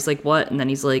kitchens," and Arya's like, "What?" And then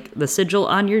he's like, "The sigil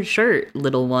on your shirt,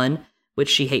 little one," which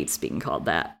she hates being called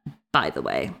that, by the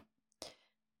way.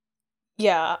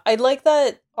 Yeah, I like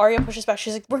that Arya pushes back.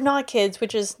 She's like, "We're not kids,"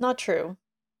 which is not true.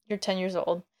 You're 10 years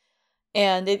old.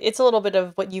 And it's a little bit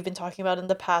of what you've been talking about in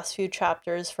the past few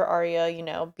chapters for Arya, you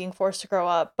know, being forced to grow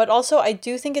up. But also, I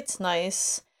do think it's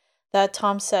nice that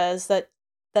Tom says that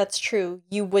that's true.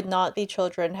 You would not be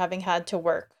children having had to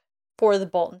work for the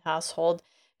Bolton household.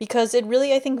 Because it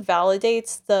really, I think,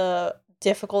 validates the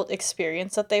difficult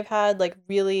experience that they've had. Like,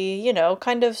 really, you know,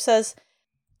 kind of says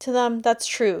to them, that's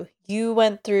true. You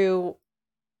went through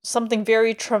something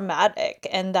very traumatic,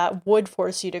 and that would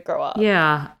force you to grow up.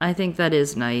 Yeah, I think that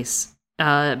is nice.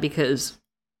 Because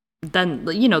then,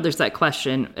 you know, there's that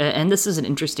question, and this is an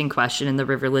interesting question in the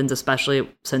Riverlands, especially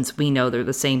since we know they're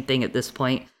the same thing at this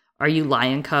point. Are you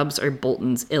lion cubs or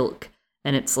Bolton's ilk?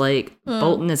 And it's like,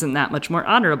 Bolton isn't that much more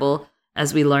honorable,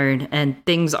 as we learn, and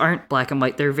things aren't black and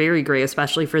white. They're very gray,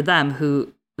 especially for them,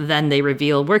 who then they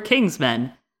reveal we're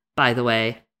Kingsmen, by the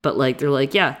way. But, like, they're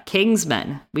like, yeah,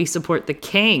 Kingsmen. We support the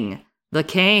king. The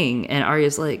king. And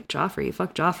Arya's like, Joffrey,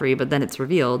 fuck Joffrey. But then it's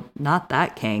revealed, not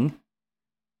that king.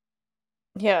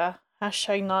 Yeah,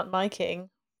 hashtag not my king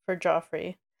for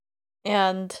Joffrey.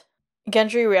 And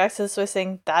Gendry reacts to this by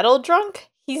saying, that old drunk?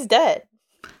 He's dead.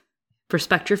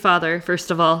 Respect your father,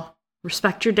 first of all.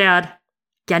 Respect your dad.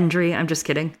 Gendry, I'm just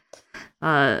kidding.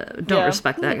 Don't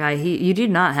respect that guy. You do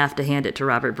not have to hand it to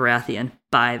Robert Baratheon,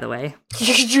 by the way.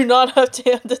 You do not have to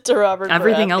hand it to Robert Baratheon.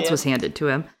 Everything else was handed to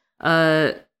him.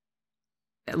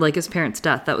 Like his parents'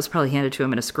 death, that was probably handed to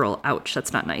him in a scroll. Ouch,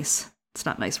 that's not nice. It's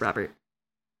not nice, Robert.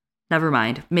 Never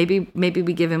mind. Maybe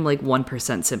we give him like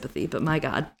 1% sympathy, but my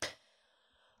God.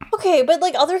 Okay, but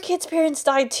like other kids' parents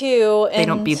died too. And, they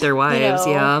don't beat their wives,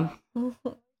 yeah.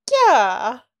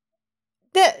 Yeah.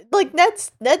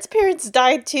 Ned's parents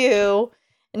died too,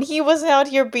 and he wasn't out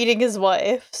here beating his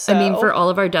wife. So. I mean, for all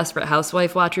of our Desperate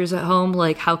Housewife watchers at home,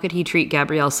 like, how could he treat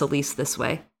Gabrielle Solis this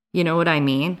way? You know what I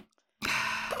mean?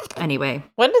 Anyway.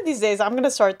 One of these days, I'm going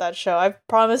to start that show. I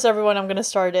promise everyone I'm going to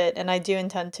start it, and I do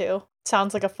intend to.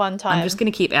 Sounds like a fun time. I'm just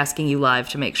going to keep asking you live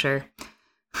to make sure.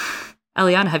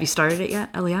 Eliana, have you started it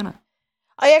yet? Eliana.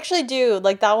 I actually do.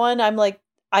 Like, that one, I'm like,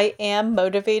 I am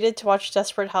motivated to watch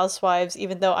Desperate Housewives,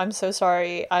 even though I'm so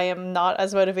sorry, I am not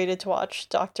as motivated to watch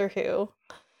Doctor Who.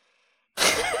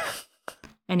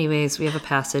 Anyways, we have a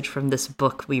passage from this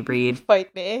book we read.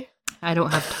 Fight me. I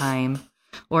don't have time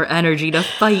or energy to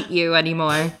fight you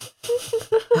anymore.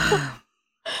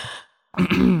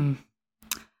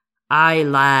 Aye,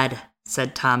 lad,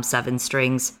 said Tom Seven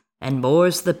Strings, and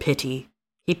more's the pity.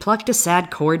 He plucked a sad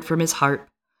chord from his harp.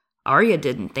 Arya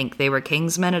didn't think they were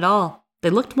Kingsmen at all. They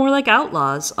looked more like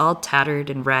outlaws, all tattered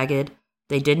and ragged.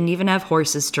 They didn't even have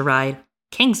horses to ride.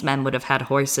 Kingsmen would have had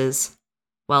horses.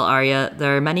 Well, Arya,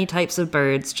 there are many types of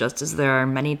birds, just as there are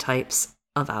many types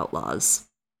of outlaws.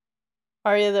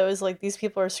 Arya, though, is like, these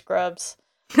people are scrubs.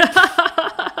 I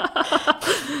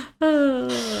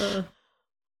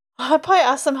probably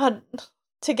asked them how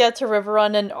to get to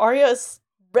Riverrun, and Arya is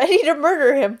ready to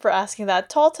murder him for asking that.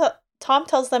 Tom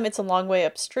tells them it's a long way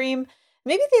upstream.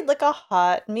 Maybe they'd like a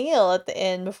hot meal at the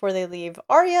inn before they leave.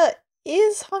 Arya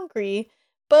is hungry,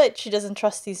 but she doesn't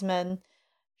trust these men.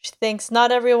 She thinks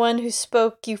not everyone who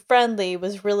spoke you friendly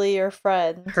was really your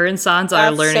friend. Her and Sansa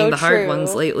are learning the hard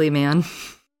ones lately, man.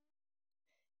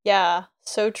 Yeah,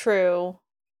 so true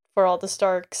for all the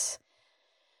Starks.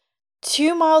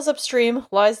 2 miles upstream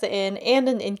lies the inn and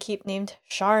an innkeep named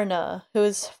Sharna, who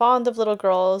is fond of little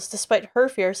girls despite her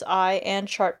fierce eye and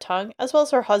sharp tongue, as well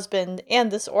as her husband and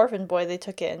this orphan boy they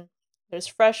took in. There's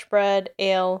fresh bread,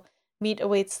 ale, meat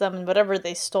awaits them, and whatever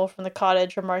they stole from the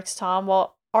cottage, remarks Tom,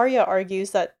 while Arya argues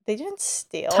that they didn't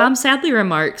steal. Tom sadly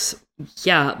remarks,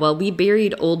 yeah, well, we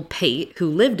buried old Pate, who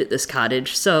lived at this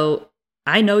cottage, so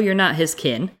I know you're not his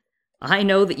kin. I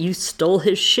know that you stole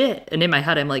his shit. And in my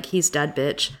head, I'm like, he's dead,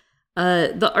 bitch.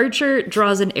 The archer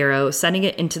draws an arrow, sending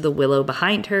it into the willow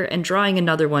behind her and drawing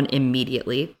another one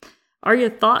immediately. Arya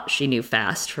thought she knew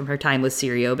fast from her time with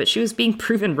Syrio, but she was being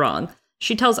proven wrong.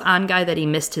 She tells Ongai that he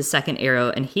missed his second arrow,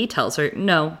 and he tells her,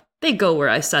 no, they go where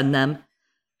I send them.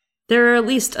 There are at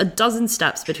least a dozen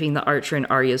steps between the archer and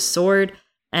Arya's sword,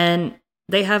 and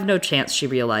they have no chance, she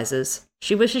realizes.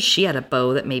 She wishes she had a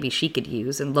bow that maybe she could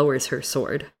use and lowers her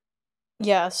sword.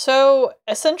 Yeah, so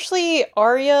essentially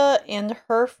Arya and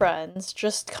her friends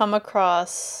just come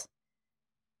across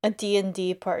a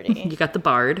D&D party. You got the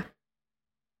bard.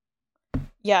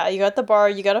 Yeah, you got the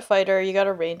bard, you got a fighter, you got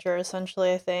a ranger,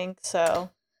 essentially, I think. So,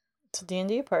 it's a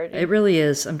D&D party. It really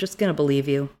is. I'm just gonna believe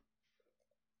you.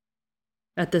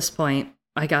 At this point,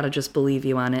 I gotta just believe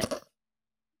you on it.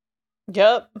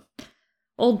 Yep.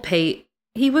 Old Pate.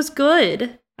 He was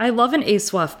good. I love an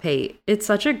ASOIF Pate. It's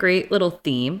such a great little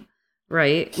theme,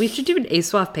 right? We should do an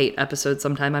ASOIF Pate episode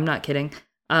sometime. I'm not kidding.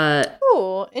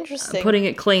 Oh, interesting.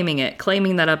 Claiming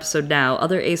that episode now.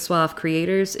 Other ASOIF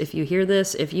creators, if you hear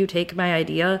this, if you take my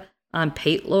idea on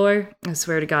Pate lore, I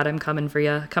swear to God, I'm coming for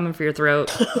you. Coming for your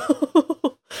throat.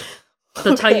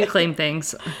 That's how you claim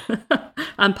things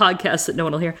on podcasts that no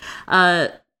one will hear.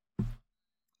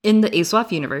 In the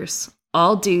ASOIF universe,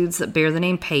 all dudes that bear the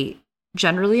name Pate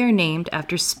generally are named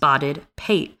after Spotted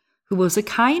Pate, who was a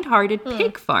kind-hearted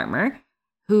pig farmer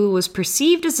who was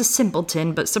perceived as a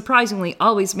simpleton, but surprisingly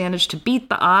always managed to beat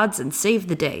the odds and save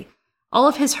the day. All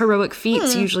of his heroic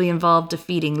feats usually involved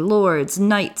defeating lords,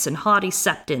 knights, and haughty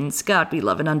septons, God, we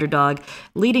love an underdog,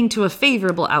 leading to a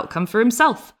favorable outcome for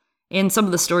himself. In some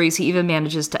of the stories, he even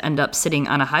manages to end up sitting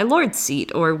on a High Lord's seat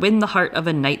or win the heart of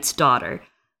a knight's daughter.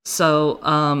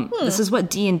 So, this is what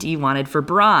D&D wanted for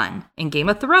Bronn. In Game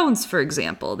of Thrones, for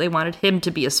example, they wanted him to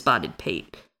be a Spotted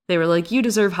Pate. They were like, you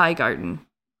deserve Highgarden.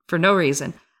 For no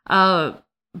reason. But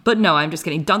no, I'm just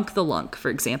kidding. Dunk the Lunk, for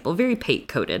example. Very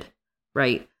Pate-coded,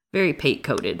 right? Very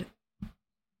Pate-coded.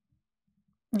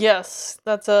 Yes,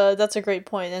 that's a great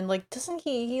point. And, like, doesn't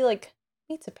he like,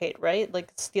 needs a Pate, right?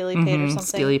 Like, Steely Pate or something?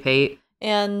 Steely Pate.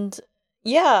 And,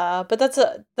 yeah, but that's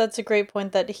a great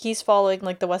point that he's following,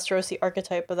 like, the Westerosi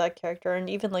archetype of that character. And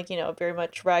even, like, very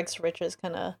much rags to riches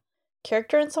kind of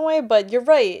character in some way. But you're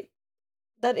right.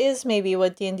 That is maybe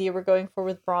what D&D were going for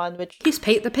with Bronn, which... He's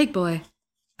Pate the Pig Boy.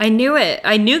 I knew it.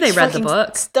 I knew they read the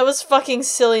book. That was fucking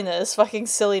silliness. Fucking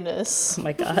silliness. Oh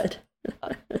my God.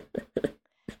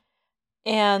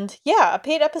 And, yeah, a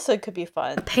Pate episode could be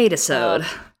fun. A Pate-isode.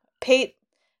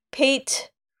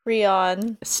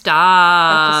 Patreon.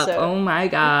 Stop. Episode. Oh my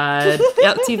God.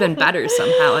 Yeah, it's even better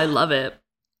somehow. I love it.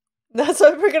 That's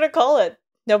what we're gonna call it.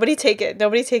 Nobody take it.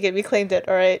 We claimed it,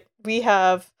 alright? We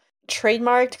have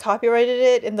trademarked, copyrighted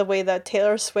it in the way that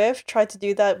Taylor Swift tried to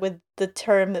do that with the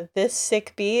term "this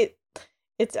sick beat."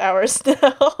 It's ours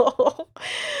now.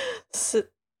 So,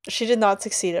 she did not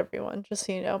succeed, everyone, just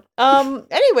so you know.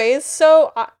 Anyways,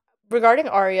 so regarding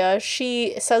Arya,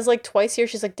 she says like twice here,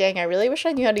 she's like, dang, I really wish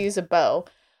I knew how to use a bow.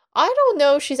 I don't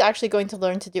know if she's actually going to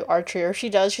learn to do archery, or if she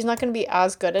does, she's not going to be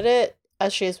as good at it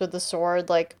as she is with the sword.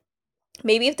 Like,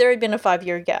 maybe if there had been a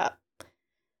 5-year gap,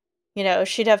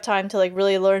 she'd have time to, like,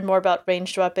 really learn more about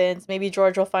ranged weapons. Maybe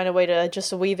George will find a way to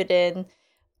just weave it in.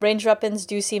 Ranged weapons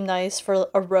do seem nice for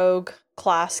a rogue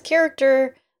class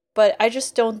character, but I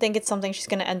just don't think it's something she's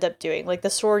going to end up doing. Like, the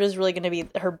sword is really going to be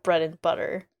her bread and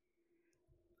butter.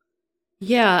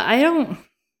 Yeah,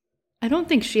 I don't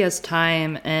think she has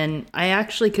time, and I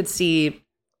actually could see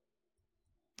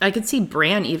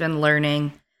Bran even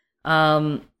learning,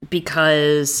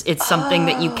 because it's something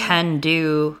that you can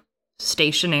do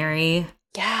stationary.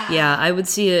 Yeah, I would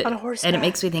see it, on horseback. And it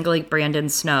makes me think of, like, Brandon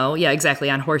Snow. Yeah, exactly,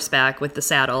 on horseback with the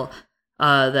saddle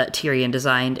that Tyrion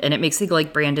designed, and it makes me think of,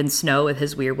 like, Brandon Snow with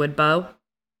his weirwood bow.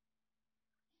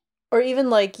 Or even,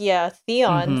 like,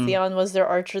 Theon. Theon was their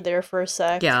archer there for a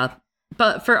sec. Yeah,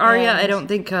 but for Arya, I don't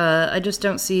think, I just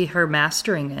don't see her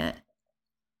mastering it.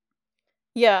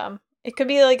 Yeah, it could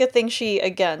be, like, a thing she,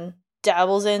 again,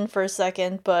 dabbles in for a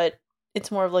second, but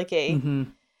it's more of, like, a...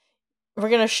 We're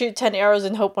gonna shoot 10 arrows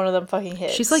and hope one of them fucking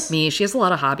hits. She's like me. She has a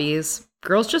lot of hobbies.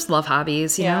 Girls just love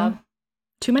hobbies, you know?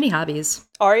 Too many hobbies.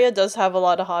 Arya does have a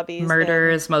lot of hobbies. Murder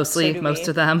is mostly, most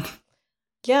of them.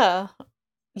 Yeah.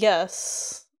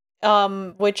 Yes.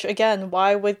 Which, again,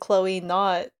 why would Chloe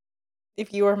not?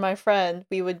 If you were my friend,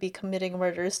 we would be committing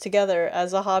murders together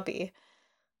as a hobby.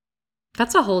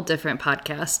 That's a whole different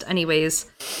podcast. Anyways,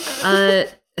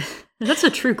 that's a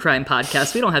true crime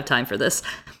podcast. We don't have time for this.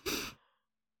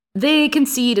 They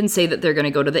concede and say that they're going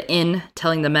to go to the inn,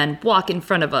 telling the men, walk in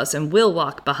front of us and we'll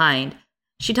walk behind.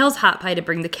 She tells Hot Pie to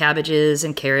bring the cabbages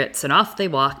and carrots, and off they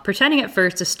walk, pretending at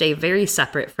first to stay very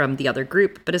separate from the other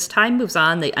group, but as time moves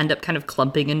on, they end up kind of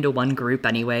clumping into one group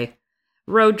anyway.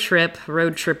 Road trip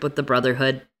with the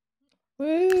Brotherhood.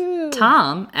 Woo.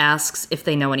 Tom asks if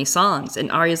they know any songs,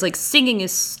 and Arya's like, singing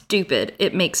is stupid.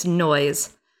 It makes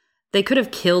noise. They could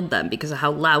have killed them because of how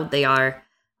loud they are.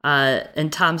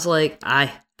 And Tom's like,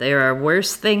 there are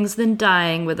worse things than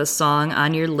dying with a song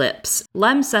on your lips.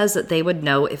 Lem says that they would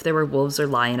know if there were wolves or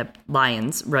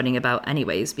lions running about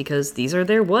anyways, because these are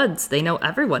their woods. They know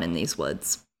everyone in these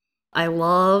woods. I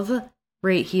love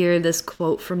right here this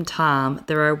quote from Tom.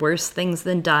 There are worse things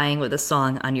than dying with a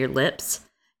song on your lips.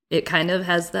 It kind of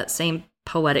has that same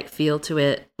poetic feel to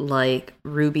it, like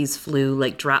rubies flew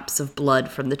like drops of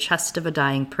blood from the chest of a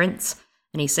dying prince,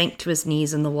 and he sank to his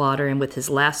knees in the water and with his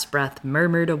last breath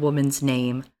murmured a woman's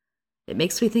name. It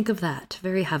makes me think of that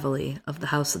very heavily, of the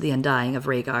House of the Undying of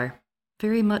Rhaegar.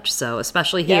 Very much so,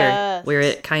 especially here, Yes. where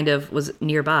it kind of was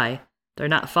nearby. They're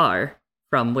not far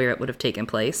from where it would have taken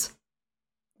place.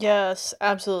 Yes,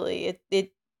 absolutely.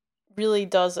 It really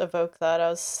does evoke that. I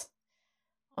was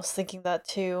thinking that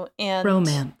too. And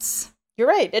Romance. you're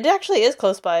right. It actually is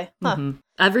close by. Huh. Mm-hmm.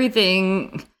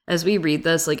 Everything, as we read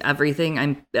this, like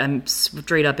everything, I'm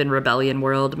straight up in rebellion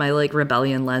world. My like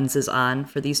rebellion lens is on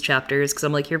for these chapters because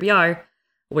I'm like, here we are,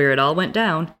 where it all went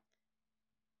down.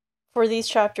 For these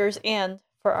chapters and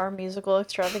for our musical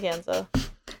extravaganza.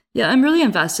 Yeah, I'm really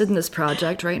invested in this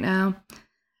project right now.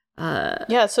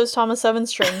 Yeah, so is Thomas Seven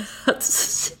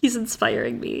Strings. He's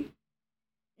inspiring me.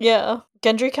 Yeah.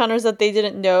 Gendry counters that they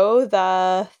didn't know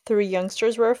the three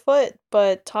youngsters were afoot,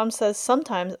 but Tom says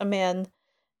sometimes a man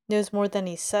knows more than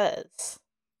he says.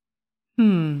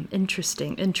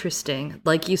 Interesting.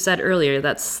 Like you said earlier,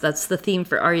 that's the theme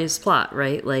for Arya's plot,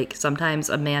 right? Like sometimes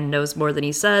a man knows more than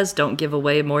he says, don't give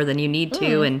away more than you need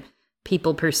to, and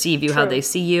people perceive you how they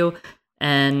see you.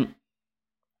 And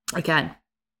again,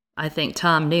 I think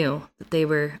Tom knew that they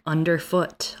were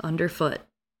underfoot.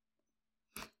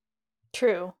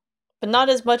 True. But not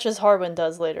as much as Harwin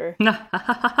does later.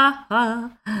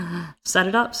 Set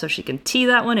it up so she can tee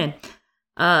that one in.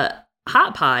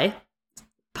 Hot Pie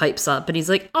pipes up and he's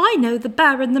like, I know the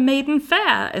Baron, the Maiden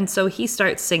Fair. And so he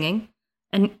starts singing.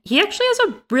 And he actually has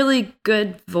a really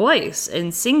good voice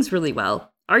and sings really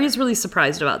well. Arya's really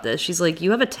surprised about this. She's like,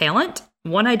 you have a talent?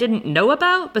 One I didn't know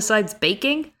about besides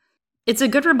baking? It's a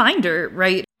good reminder,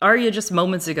 right? Arya just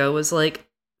moments ago was like,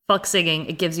 fuck singing,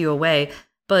 it gives you away.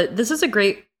 But this is a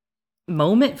great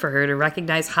moment for her to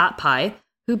recognize Hot Pie,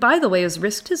 who, by the way, has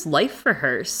risked his life for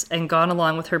her and gone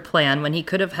along with her plan when he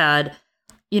could have had,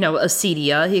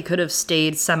 Acedia. He could have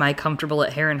stayed semi-comfortable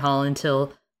at Harrenhal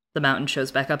until the mountain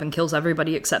shows back up and kills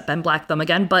everybody except Ben Blackthumb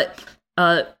again. But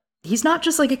he's not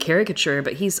just like a caricature,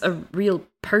 but he's a real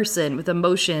person with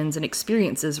emotions and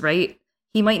experiences, right?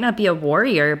 He might not be a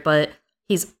warrior, but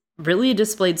he's really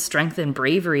displayed strength and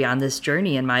bravery on this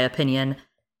journey, in my opinion.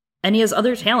 And he has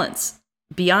other talents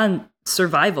beyond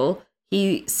survival.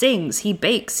 He sings, he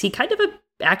bakes, he kind of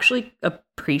actually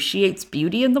appreciates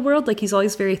beauty in the world. Like, he's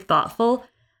always very thoughtful,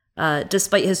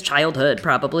 despite his childhood,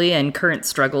 probably, and current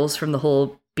struggles from the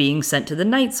whole being sent to the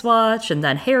Night's Watch, and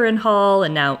then Harrenhal,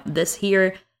 and now this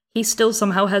here. He still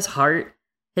somehow has heart.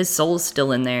 His soul's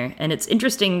still in there. And it's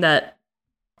interesting that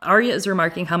Arya is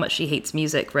remarking how much she hates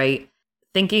music, right?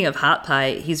 Thinking of Hot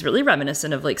Pie, he's really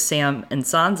reminiscent of, like, Sam and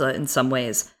Sansa in some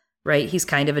ways, right? He's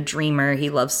kind of a dreamer.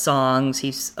 He loves songs.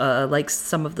 He's likes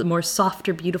some of the more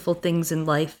softer, beautiful things in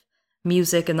life,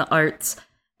 music and the arts.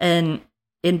 And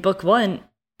in book one,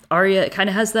 Arya kind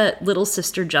of has that little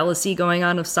sister jealousy going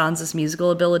on of Sansa's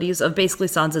musical abilities, of basically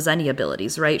Sansa's any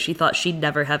abilities, right? She thought she'd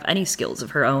never have any skills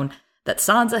of her own, that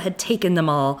Sansa had taken them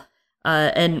all.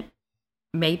 And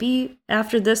maybe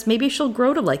after this, maybe she'll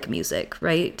grow to like music,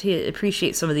 right? To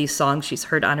appreciate some of these songs she's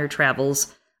heard on her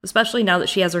travels, especially now that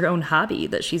she has her own hobby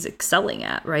that she's excelling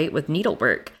at, right? With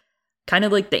needlework. Kind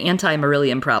of like the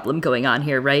anti-Marillion problem going on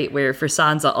here, right? Where for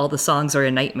Sansa, all the songs are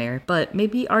a nightmare, but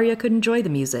maybe Arya could enjoy the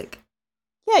music.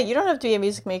 Yeah, you don't have to be a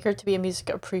music maker to be a music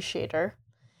appreciator.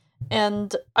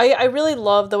 And I really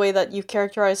love the way that you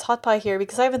characterize Hot Pie here,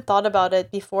 because I haven't thought about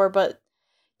it before, but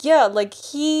yeah, like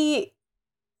he's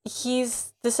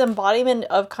this embodiment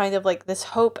of kind of like this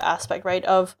hope aspect, right?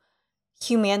 Of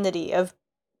humanity, of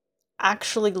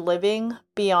actually living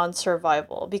beyond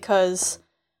survival. Because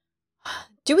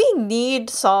do we need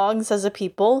songs as a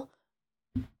people?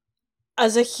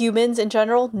 As a humans in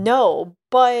general? No,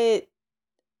 but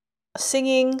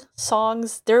singing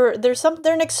songs, they're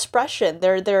an expression,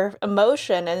 they're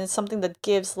emotion, and it's something that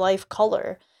gives life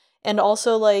color. And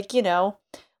also, like,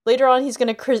 later on he's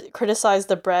gonna criticize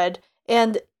the bread,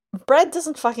 and bread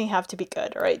doesn't fucking have to be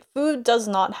good, right? Food does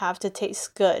not have to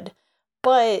taste good,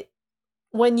 but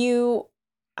when you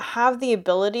have the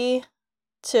ability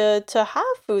to have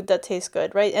food that tastes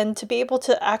good, right? And to be able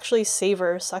to actually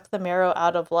savor, suck the marrow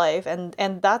out of life.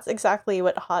 And that's exactly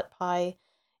what Hot Pie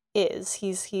is.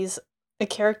 He's a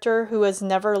character who has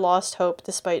never lost hope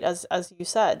despite, as you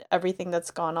said, everything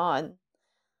that's gone on.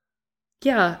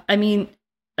 Yeah, I mean,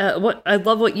 what I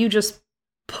love what you just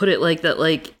put it like that.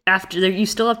 Like after you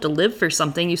still have to live for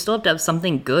something. You still have to have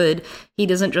something good. He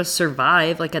doesn't just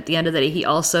survive. Like at the end of the day, he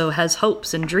also has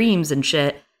hopes and dreams and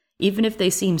shit. Even if they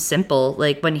seem simple,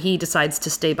 like when he decides to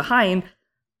stay behind,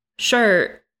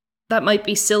 sure, that might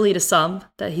be silly to some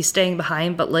that he's staying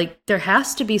behind, but like there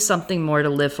has to be something more to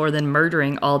live for than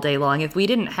murdering all day long. If we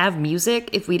didn't have music,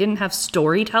 if we didn't have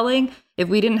storytelling, if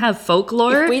we didn't have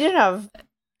folklore, If we didn't have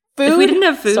food, if we didn't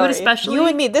have food, sorry, especially you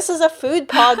and me, this is a food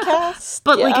podcast.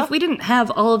 but like if we didn't have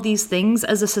all of these things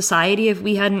as a society, if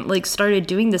we hadn't like started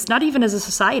doing this, not even as a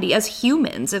society, as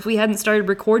humans, if we hadn't started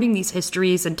recording these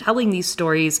histories and telling these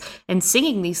stories and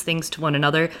singing these things to one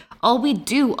another, all we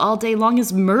do all day long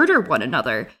is murder one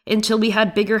another until we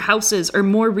had bigger houses or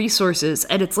more resources.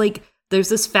 And it's like there's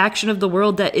this faction of the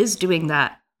world that is doing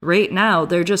that right now.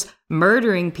 They're just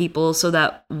murdering people so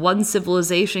that one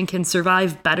civilization can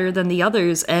survive better than the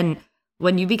others. And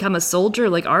when you become a soldier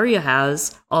like Arya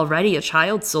has, already a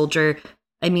child soldier,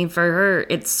 I mean, for her,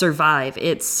 it's survive.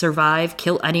 It's survive,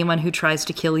 kill anyone who tries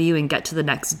to kill you, and get to the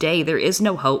next day. There is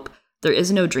no hope. There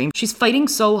is no dream. She's fighting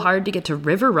so hard to get to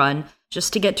River Run,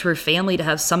 just to get to her family, to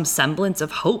have some semblance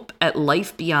of hope at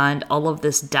life beyond all of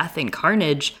this death and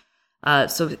carnage.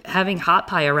 So having Hot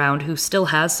Pie around who still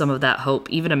has some of that hope,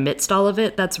 even amidst all of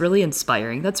it, that's really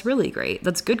inspiring. That's really great.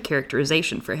 That's good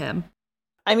characterization for him.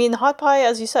 I mean, Hot Pie,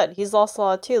 as you said, he's lost a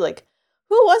lot too. Like,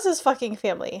 who was his fucking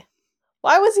family?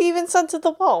 Why was he even sent to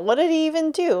the wall? What did he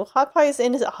even do? Hot Pie is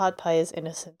innocent. Hot Pie is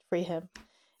innocent. Free him.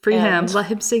 Free him. Let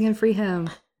him sing and free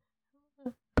him.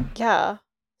 Yeah.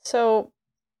 So,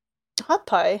 Hot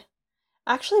Pie,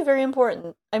 actually very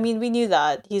important. I mean, we knew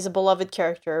that. He's a beloved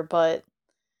character, but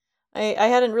I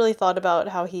hadn't really thought about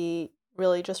how he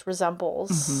really just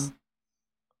resembles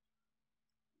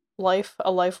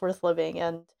a life worth living.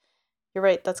 And you're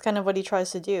right, that's kind of what he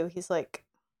tries to do. He's like,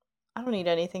 I don't need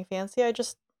anything fancy. I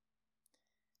just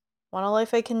want a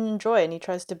life I can enjoy. And he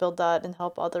tries to build that and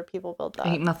help other people build that.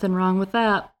 Ain't nothing wrong with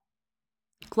that.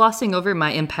 Glossing over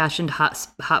my impassioned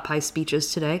hot pie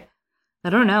speeches today. I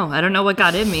don't know what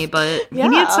got in me, but he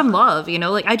needed some love, you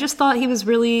know? Like, I just thought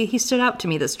he stood out to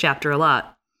me this chapter a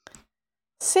lot.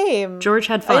 Same. George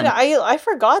had fun. I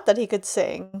forgot that he could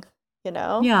sing, you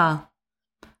know? Yeah.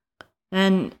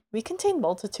 And we contain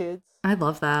multitudes. I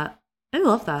love that. I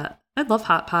love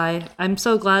Hot Pie. I'm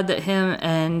so glad that him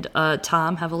and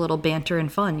Tom have a little banter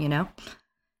and fun, you know?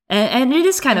 And it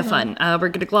is kind of fun. We're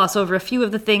going to gloss over a few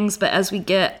of the things, but as we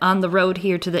get on the road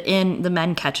here to the inn, the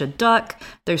men catch a duck.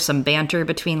 There's some banter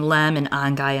between Lem and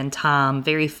Ongai and Tom.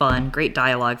 Very fun. Great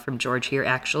dialogue from George here,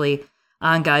 actually.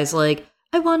 Ongai's like,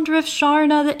 I wonder if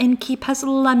Sharna, the innkeep, has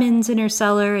lemons in her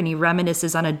cellar, and he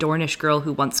reminisces on a Dornish girl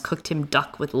who once cooked him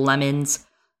duck with lemons.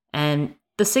 And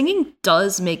the singing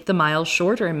does make the miles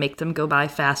shorter and make them go by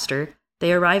faster.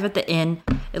 They arrive at the inn.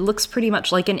 It looks pretty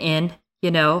much like an inn,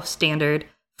 you know, standard.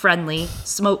 Friendly.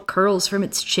 Smoke curls from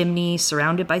its chimney,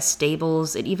 surrounded by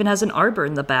stables. It even has an arbor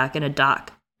in the back and a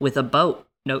dock. With a boat,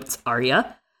 notes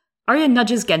Arya. Arya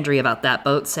nudges Gendry about that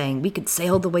boat, saying, we could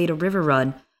sail the way to River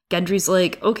Run. Gendry's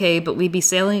like, okay, but we'd be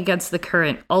sailing against the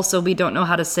current. Also, we don't know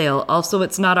how to sail. Also,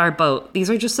 it's not our boat. These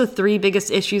are just the three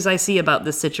biggest issues I see about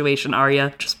this situation,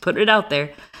 Arya. Just put it out there.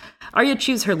 Arya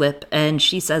chews her lip, and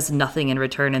she says nothing in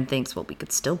return and thinks, well, we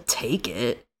could still take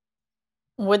it.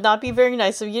 Would not be very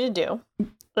nice of you to do.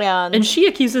 And she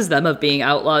accuses them of being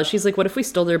outlaws. She's like, what if we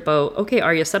stole their boat? Okay,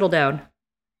 Arya, settle down.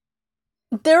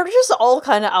 They're just all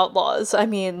kind of outlaws. I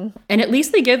mean... And at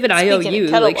least they give an IOU.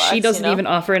 Like, she doesn't even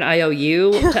offer an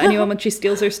IOU to anyone when she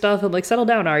steals her stuff. I'm like, settle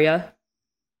down, Arya.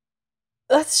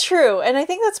 That's true. And I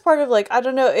think that's part of, like, I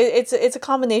don't know, it's a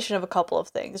combination of a couple of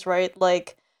things, right?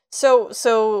 Like, so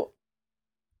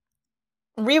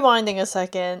rewinding a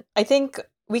second, I think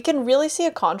we can really see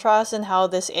a contrast in how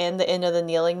this inn, the Inn of the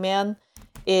Kneeling Man,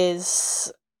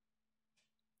 is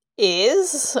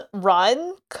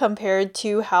run compared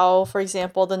to how, for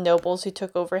example, the nobles who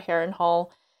took over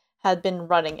Harrenhal had been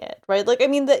running it, right? Like, I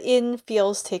mean, the inn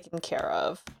feels taken care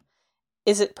of.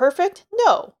 Is it perfect?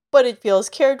 No, but it feels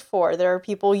cared for. There are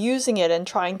people using it and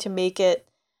trying to make it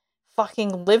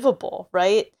fucking livable,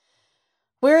 right?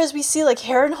 Whereas we see, like,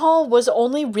 Harrenhal was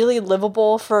only really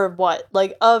livable for, what,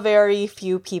 like, a very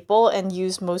few people and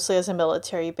used mostly as a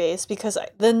military base because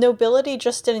the nobility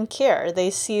just didn't care.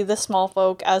 They see the small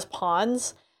folk as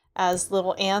pawns, as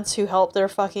little ants who help their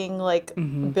fucking, like,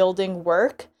 building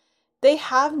work. they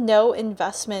have no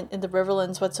investment in the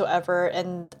Riverlands whatsoever,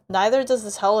 and neither does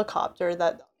this helicopter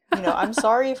that, I'm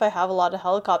sorry if I have a lot of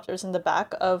helicopters in the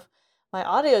back of my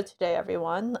audio today,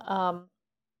 everyone.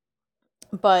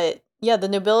 But yeah, the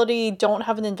nobility don't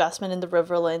have an investment in the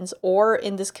Riverlands or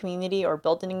in this community or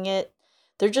building it.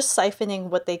 They're just siphoning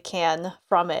what they can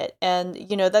from it. And,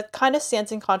 that kind of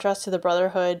stands in contrast to the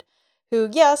Brotherhood, who,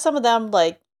 yeah, some of them,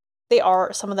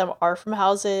 some of them are from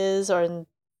houses or in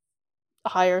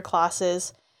higher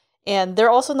classes, and they're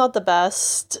also not the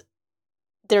best.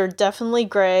 They're definitely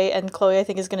gray, and Chloe, I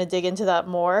think, is going to dig into that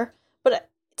more. But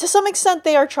to some extent,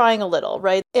 they are trying a little,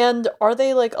 right? And are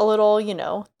they, a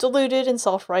little, deluded and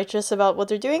self-righteous about what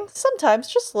they're doing?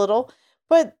 Sometimes, just a little.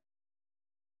 But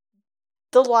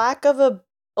the lack of a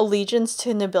allegiance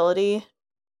to nobility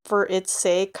for its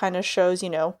sake kind of shows,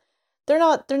 they're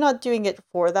not doing it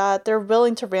for that. They're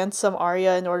willing to ransom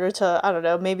Arya in order to, I don't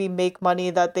know, maybe make money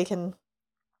that they can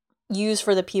use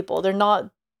for the people. They're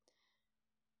not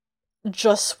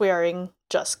just swearing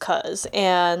just cuz.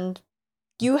 And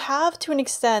you have, to an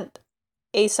extent,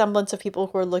 a semblance of people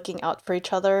who are looking out for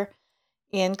each other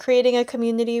and creating a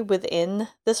community within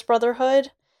this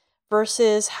brotherhood,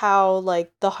 versus how,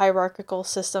 the hierarchical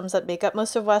systems that make up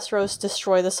most of Westeros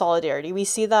destroy the solidarity. We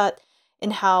see that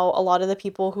in how a lot of the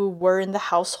people who were in the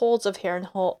households of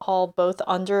Harrenhal, both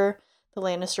under the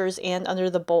Lannisters and under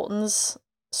the Boltons,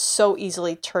 so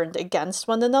easily turned against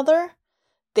one another.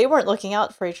 They weren't looking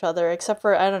out for each other, except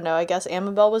for, I don't know, I guess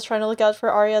Amabel was trying to look out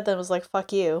for Arya, then was like,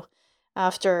 fuck you,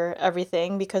 after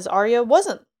everything, because Arya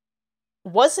wasn't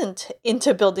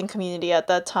into building community at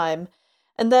that time.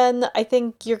 And then I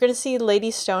think you're going to see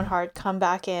Lady Stoneheart come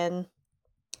back in,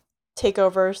 take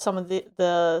over some of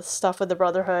the stuff with the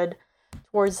Brotherhood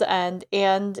towards the end,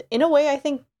 and in a way, I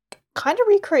think, kind of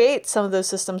recreate some of those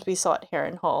systems we saw at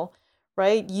Harrenhal.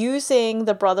 Right? Using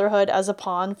the Brotherhood as a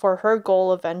pawn for her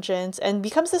goal of vengeance, and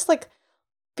becomes this,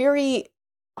 very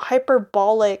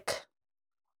hyperbolic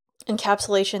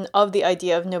encapsulation of the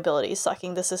idea of nobility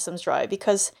sucking the systems dry,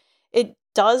 because it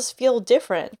does feel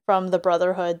different from the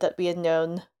Brotherhood that we had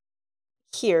known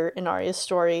here in Arya's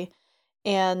story.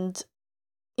 And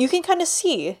you can kind of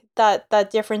see that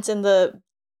difference in the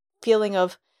feeling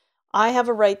of, I have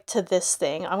a right to this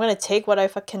thing. I'm going to take what I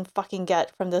can fucking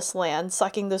get from this land,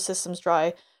 sucking those systems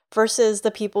dry, versus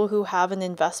the people who have an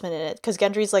investment in it. Because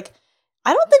Gendry's like,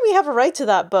 I don't think we have a right to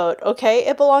that boat, okay?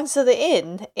 It belongs to the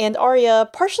inn. And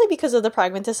Arya, partially because of the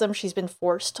pragmatism she's been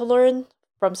forced to learn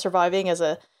from surviving as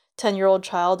a 10-year-old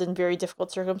child in very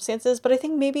difficult circumstances, but I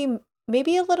think maybe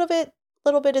a little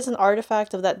bit is an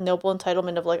artifact of that noble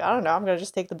entitlement of, I don't know, I'm going to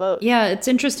just take the boat. Yeah, it's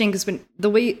interesting because when the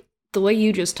way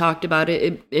you just talked about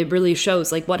it, it really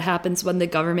shows, what happens when the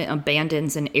government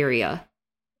abandons an area,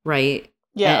 right?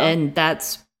 Yeah. And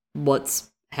that's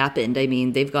what's happened. I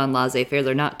mean, they've gone laissez-faire.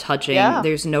 They're not touching. Yeah.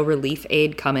 There's no relief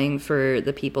aid coming for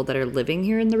the people that are living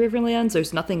here in the Riverlands.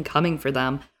 There's nothing coming for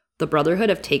them. The Brotherhood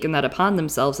have taken that upon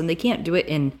themselves, and they can't do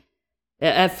it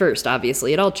at first,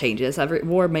 obviously. It all changes.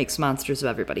 War makes monsters of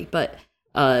everybody. But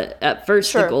at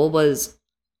first, Sure. The goal was,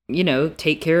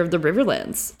 take care of the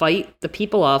Riverlands. Fight the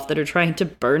people off that are trying to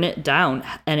burn it down.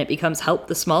 And it becomes help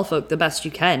the small folk the best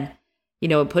you can.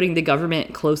 Putting the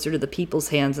government closer to the people's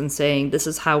hands and saying, this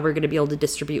is how we're going to be able to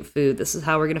distribute food. This is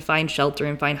how we're going to find shelter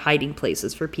and find hiding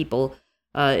places for people.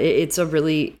 It's a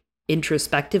really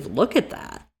introspective look at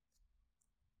that.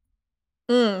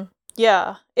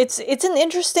 Yeah. It's an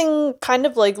interesting kind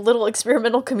of little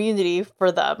experimental community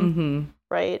for them. Mm-hmm.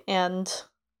 Right? And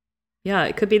yeah,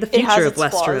 it could be the future of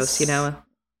Westeros, flaws.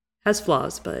 Has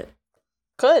flaws, but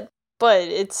could. But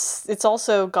it's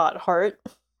also got heart.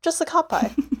 Just like hot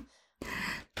pie.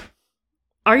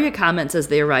 Arya comments as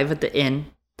they arrive at the inn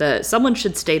that someone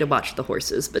should stay to watch the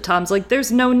horses, but Tom's like,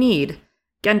 there's no need.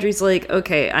 Gendry's like,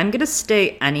 okay, I'm gonna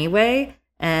stay anyway,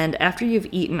 and after you've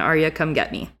eaten, Arya, come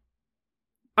get me.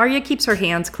 Arya keeps her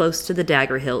hands close to the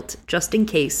dagger hilt, just in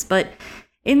case, but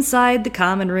inside the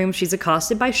common room, she's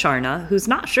accosted by Sharna, who's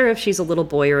not sure if she's a little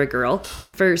boy or a girl,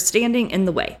 for standing in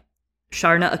the way.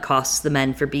 Sharna accosts the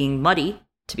men for being muddy,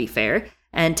 to be fair,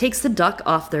 and takes the duck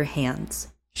off their hands.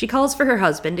 She calls for her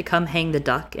husband to come hang the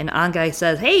duck, and Angai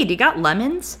says, hey, do you got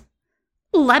lemons?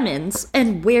 Lemons?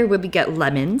 And where would we get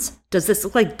lemons? Does this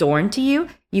look like Dorne to you,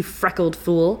 you freckled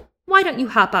fool? Why don't you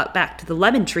hop out back to the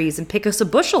lemon trees and pick us a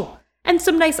bushel? And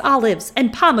some nice olives,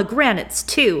 and pomegranates,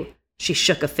 too. She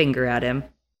shook a finger at him.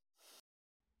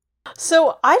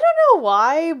 So, I don't know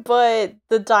why, but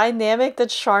the dynamic that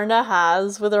Sharna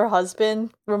has with her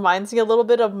husband reminds me a little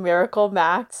bit of Miracle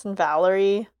Max and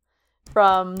Valerie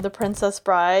from The Princess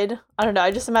Bride. I don't know,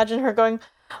 I just imagine her going,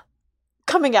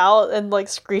 coming out and like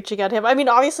screeching at him. I mean,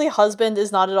 obviously husband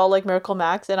is not at all like Miracle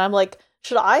Max, and I'm like,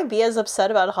 should I be as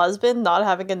upset about husband not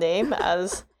having a name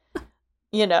as,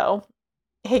 you know,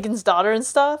 Higgins' daughter and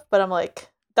stuff? But I'm like,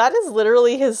 that is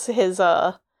literally his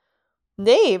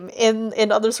name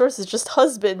in other sources, just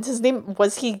husband. His name,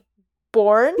 was he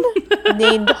born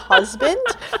named husband?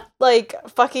 Like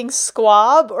fucking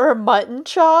squab or mutton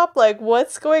chop? Like,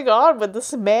 what's going on with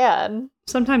this man?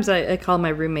 Sometimes I call my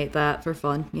roommate that for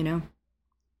fun, you know?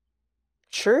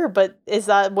 Sure, but is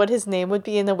that what his name would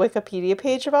be in the Wikipedia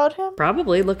page about him?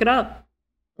 Probably. Look it up.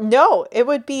 No, it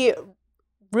would be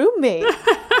roommate.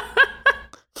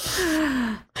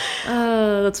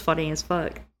 That's funny as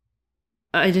fuck.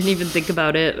 I didn't even think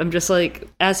about it. I'm just like,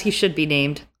 as he should be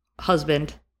named,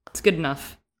 husband. It's good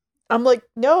enough. I'm like,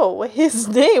 no, his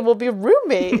name will be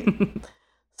roommate.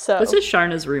 So this is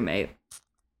Sharna's roommate.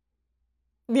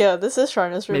 Yeah, this is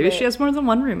Sharna's roommate. Maybe she has more than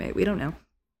one roommate. We don't know.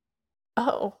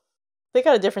 Oh. They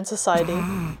got a different society.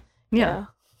 Yeah.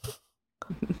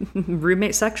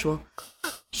 Roommate sexual.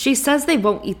 She says they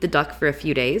won't eat the duck for a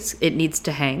few days. It needs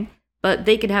to hang. But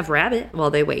they can have rabbit while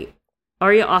they wait.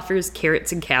 Arya offers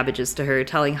carrots and cabbages to her,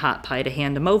 telling Hot Pie to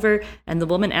hand them over, and the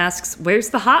woman asks,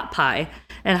 where's the Hot Pie?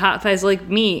 And Hot Pie's like,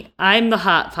 me, I'm the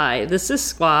Hot Pie. This is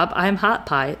Squab, I'm Hot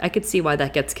Pie. I could see why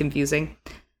that gets confusing.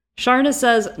 Sharna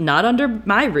says, not under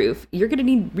my roof. You're gonna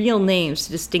need real names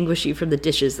to distinguish you from the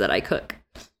dishes that I cook.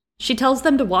 She tells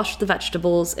them to wash the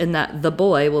vegetables and that the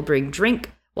boy will bring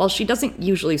drink. While she doesn't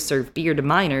usually serve beer to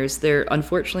minors, they're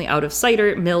unfortunately out of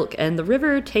cider, milk, and the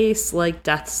river tastes like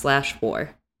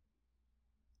death/war.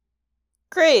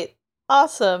 Great.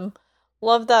 Awesome.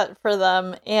 Love that for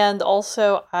them. And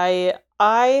also, I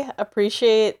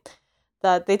appreciate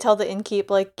that they tell the innkeep,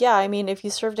 like, yeah, I mean, if you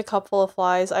served a cup full of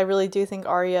flies, I really do think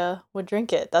Arya would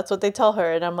drink it. That's what they tell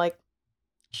her. And I'm like,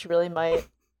 she really might.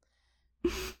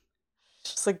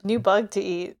 She's like, new bug to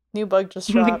eat. New bug just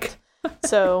dropped.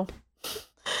 So,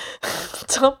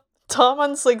 Tom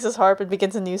unslings his harp and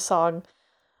begins a new song.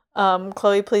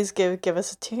 Chloe, please give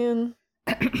us a tune.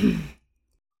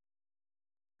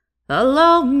 A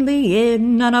lonely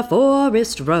inn on a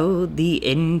forest road, the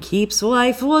innkeep's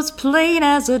wife was plain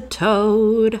as a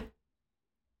toad.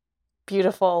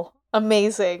 Beautiful.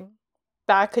 Amazing.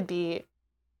 That could be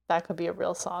a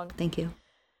real song. Thank you.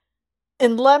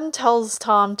 And Lem tells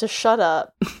Tom to shut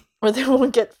up, or they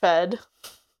won't get fed.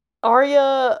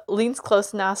 Arya leans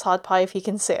close and asks Hot Pie if he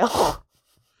can sail.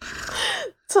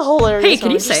 It's a hilarious. Hey,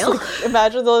 can you sail? Like,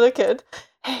 imagine the little kid.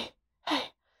 Hey,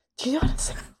 do you know how to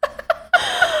sail?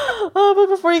 But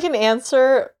before he can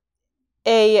answer,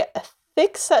 a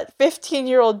thick-set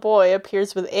 15-year-old boy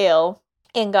appears with ale,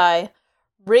 and Guy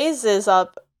raises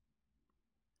up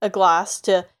a glass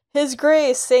to His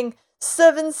Grace, saying,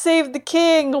 7 save the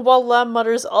king, while Lem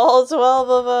mutters, all 12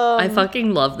 of them. I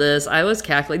fucking love this. I was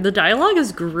cackling. The dialogue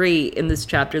is great in this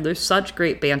chapter. There's such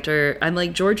great banter. I'm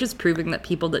like, George is proving that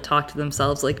people that talk to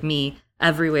themselves like me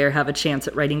everywhere have a chance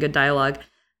at writing good dialogue.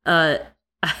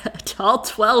 All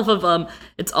 12 of them.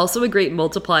 It's also a great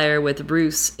multiplier with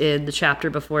Bruce in the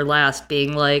chapter before last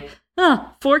being like,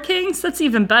 4 kings? That's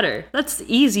even better. That's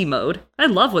easy mode. I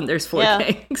love when there's 4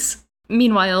 kings.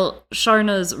 Meanwhile,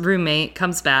 Sharna's roommate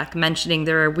comes back mentioning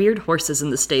there are weird horses in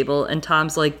the stable, and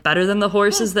Tom's like, better than the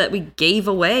horses that we gave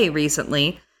away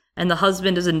recently. And the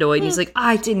husband is annoyed. He's like,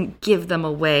 I didn't give them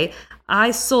away.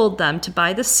 I sold them to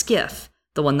buy the skiff,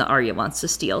 the one that Arya wants to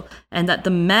steal, and that the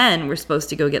men were supposed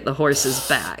to go get the horses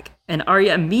back. And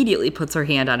Arya immediately puts her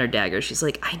hand on her dagger. She's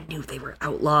like, I knew they were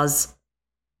outlaws.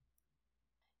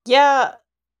 Yeah,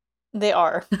 they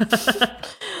are.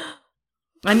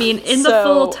 I mean, in the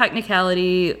full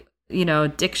technicality, you know,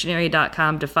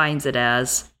 dictionary.com defines it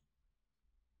as,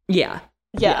 yeah.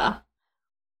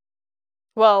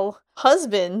 Well,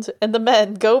 husband and the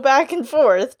men go back and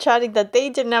forth, chatting that they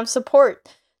didn't have support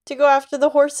to go after the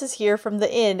horses here from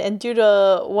the inn, and due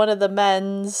to one of the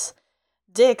men's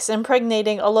dicks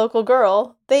impregnating a local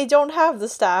girl, they don't have the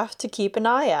staff to keep an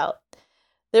eye out.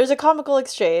 There's a comical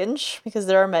exchange, because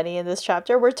there are many in this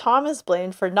chapter, where Tom is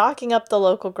blamed for knocking up the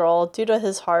local girl due to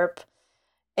his harp,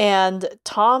 and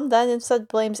Tom then instead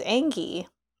blames Angie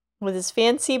with his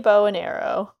fancy bow and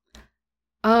arrow.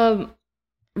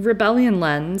 Rebellion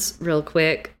Lens, real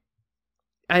quick.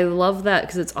 I love that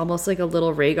because it's almost like a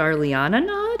little Rhaegar Lyanna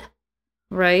nod,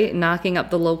 right? Knocking up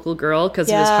the local girl because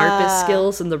of his harpist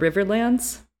skills in the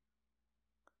Riverlands.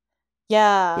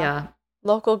 Yeah.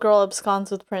 Local girl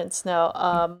absconds with Prince.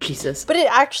 No, Jesus. But it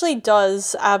actually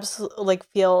does absolutely like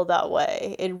feel that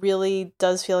way. It really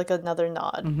does feel like another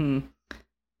nod. Mm-hmm.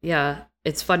 Yeah,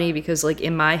 it's funny because like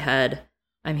in my head,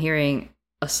 I'm hearing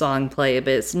a song play,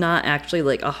 but it's not actually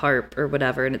like a harp or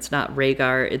whatever, and it's not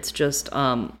Rhaegar. It's just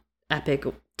Epic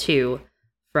 2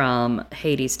 from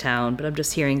Hades Town, but I'm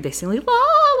just hearing they sing like la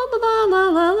la la la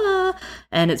la la,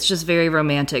 and it's just very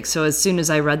romantic. So as soon as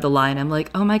I read the line, I'm like,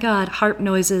 oh my god, harp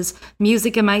noises,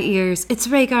 music in my ears. It's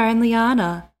Rhaegar and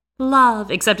Lyanna.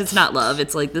 Love. Except it's not love.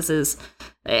 It's like this is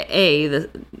and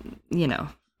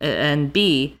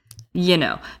B,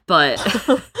 but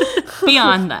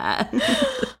beyond that.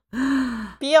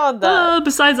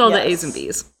 Besides all the A's and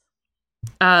B's.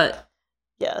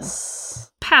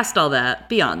 Yes. Past all that,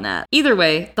 beyond that. Either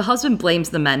way, the husband blames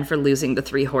the men for losing the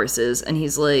 3 horses, and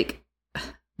he's like,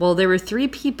 well, there were 3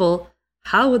 people.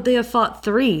 How would they have fought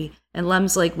 3? And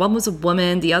Lem's like, one was a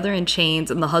woman, the other in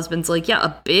chains, and the husband's like, yeah,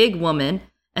 a big woman.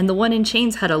 And the one in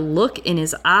chains had a look in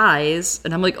his eyes.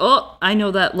 And I'm like, oh, I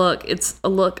know that look. It's a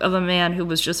look of a man who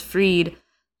was just freed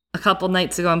a couple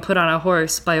nights ago and put on a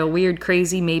horse by a weird,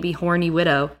 crazy, maybe horny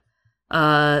widow.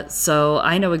 So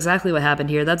I know exactly what happened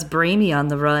here. That's Braimy on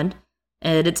the run.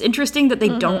 And it's interesting that they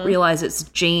don't realize it's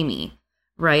Jaime,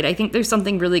 right? I think there's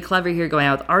something really clever here going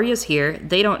on with Arya's here.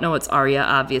 They don't know it's Arya,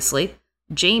 obviously.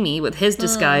 Jaime, with his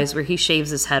disguise, where he shaves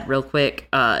his head real quick,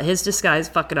 his disguise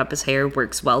fucking up his hair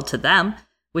works well to them.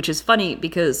 Which is funny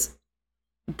because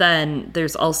then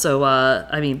there's also,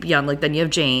 beyond, like, then you have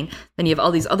Jane, then you have all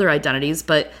these other identities,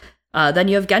 but then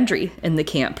you have Gendry in the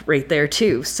camp right there,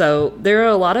 too. So there are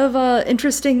a lot of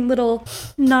interesting little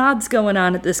nods going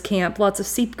on at this camp, lots of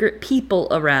secret people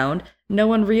around. No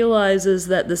one realizes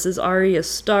that this is Arya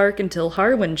Stark until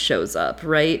Harwin shows up,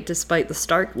 right? Despite the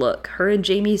Stark look. Her and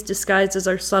Jaime's disguises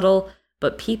are subtle,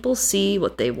 but people see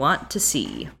what they want to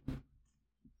see.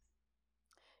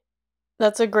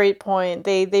 That's a great point.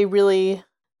 They really,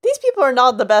 these people are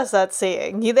not the best at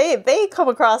seeing. They come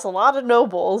across a lot of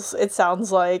nobles, it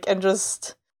sounds like, and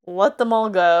just let them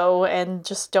all go and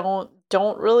just don't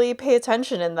really pay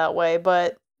attention in that way.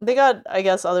 But they got, I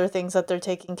guess, other things that they're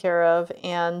taking care of.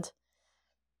 And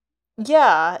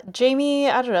yeah, Jaime,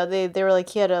 I don't know, they were like,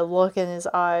 he had a look in his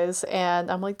eyes, and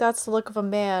I'm like, that's the look of a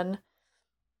man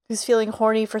who's feeling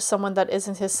horny for someone that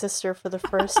isn't his sister for the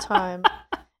first time.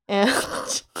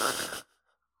 And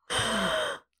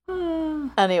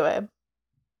anyway,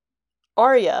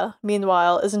 Arya,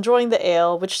 meanwhile, is enjoying the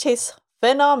ale, which tastes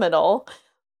phenomenal.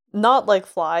 Not like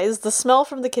flies. The smell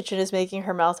from the kitchen is making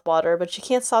her mouth water, but she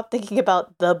can't stop thinking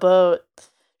about the boat.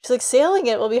 She's like, sailing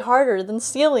it will be harder than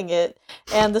stealing it.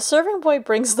 And the serving boy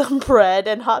brings them bread,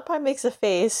 and Hot Pie makes a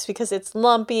face because it's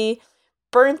lumpy,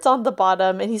 burnt on the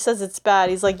bottom, and he says it's bad.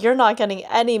 He's like, you're not getting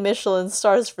any Michelin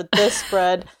stars for this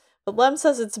bread. But Lem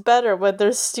says it's better when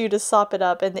there's stew to sop it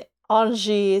up, and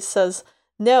Angie says,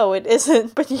 no, it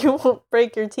isn't, but you won't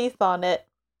break your teeth on it.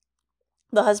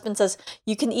 The husband says,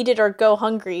 you can eat it or go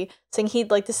hungry, saying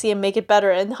he'd like to see him make it better,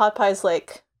 and Hot Pie's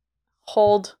like,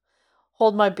 hold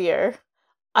my beer.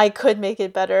 I could make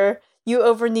it better. You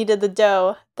over-kneaded the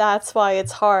dough. That's why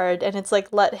it's hard. And it's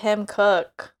like, let him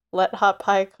cook. Let Hot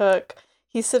Pie cook.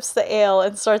 He sips the ale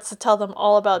and starts to tell them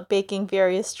all about baking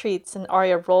various treats, and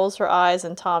Arya rolls her eyes,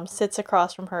 and Tom sits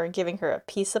across from her, giving her a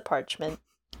piece of parchment.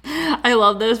 I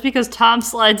love this because Tom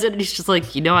slides in and he's just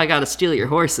like, I gotta steal your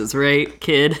horses, right,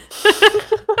 kid?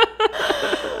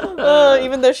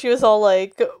 Even though she was all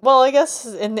like, well, I guess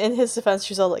in his defense,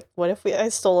 she's all like, what if I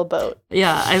stole a boat?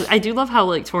 Yeah, I do love how,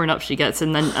 like, torn up she gets,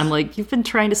 and then I'm like, you've been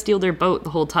trying to steal their boat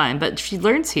the whole time, but she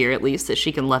learns here, at least, that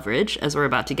she can leverage, as we're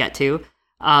about to get to.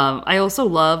 I also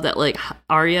love that, like,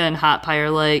 Arya and Hot Pie are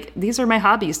like, these are my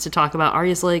hobbies to talk about.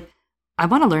 Arya's like, I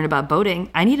want to learn about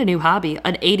boating. I need a new hobby,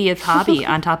 an 80th hobby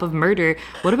on top of murder.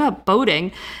 What about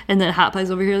boating? And then Hot Pie's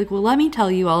over here like, well, let me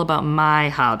tell you all about my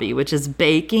hobby, which is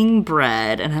baking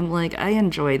bread. And I'm like, I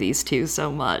enjoy these two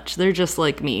so much. They're just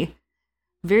like me.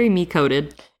 Very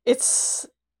me-coded. It's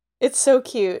so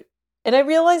cute. And I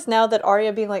realize now that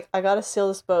Arya being like, I gotta sail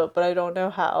this boat, but I don't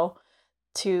know how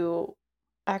to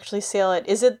actually sail it.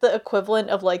 Is it the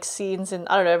equivalent of, like, scenes in,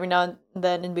 I don't know, every now and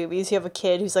then in movies, you have a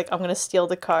kid who's like, I'm gonna steal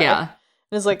the car. Yeah.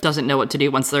 And is like, doesn't know what to do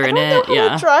once they're in it. I don't know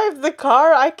how to drive the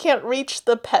car. I can't reach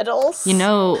the pedals.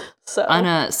 So on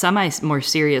a more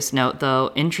serious note,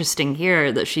 though, interesting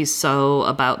here that she's so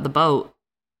about the boat.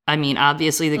 I mean,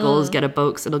 obviously the goal is get a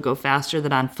boat because it'll go faster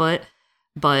than on foot.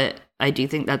 But I do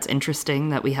think that's interesting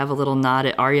that we have a little nod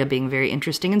at Arya being very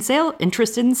interested in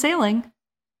sailing.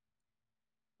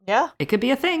 Yeah. It could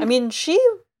be a thing. I mean,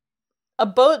 a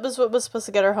boat was what was supposed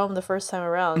to get her home the first time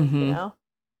around, you know?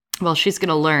 Well, she's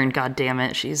gonna learn, god damn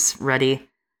it. She's ready.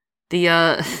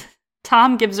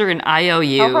 Tom gives her an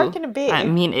IOU. How hard can it be? I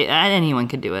mean, anyone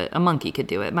could do it. A monkey could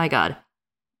do it. My god.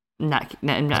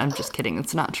 I'm just kidding.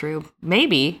 It's not true.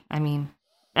 Maybe. I mean,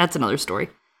 that's another story.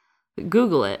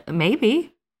 Google it.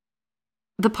 Maybe.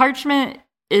 The parchment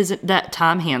is that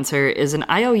Tom hands her is an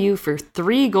IOU for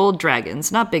 3 gold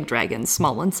dragons, not big dragons,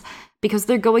 small ones, because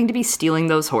they're going to be stealing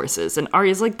those horses. And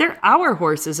Arya's like, they're our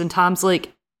horses. And Tom's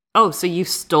like, oh, so you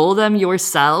stole them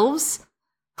yourselves?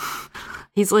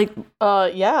 He's like,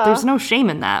 yeah. There's no shame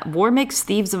in that. War makes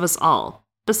thieves of us all.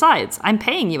 Besides, I'm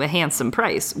paying you a handsome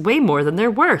price, way more than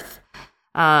they're worth.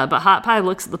 But Hot Pie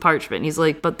looks at the parchment and he's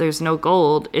like, but there's no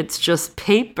gold. It's just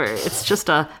paper. It's just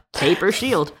a paper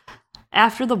shield.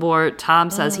 After the war, Tom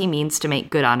says he means to make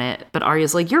good on it, but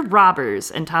Arya's like, you're robbers.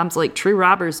 And Tom's like, true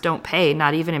robbers don't pay,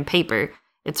 not even in paper.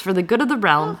 It's for the good of the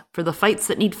realm, for the fights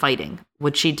that need fighting.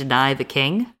 Would she deny the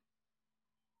king?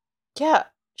 Yeah,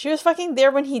 she was fucking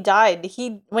there when he died.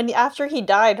 After he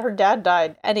died, her dad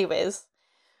died. Anyways.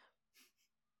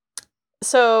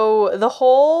 So the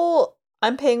whole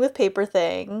I'm paying with paper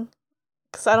thing,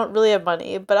 because I don't really have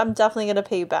money, but I'm definitely going to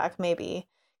pay you back, maybe.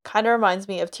 Kind of reminds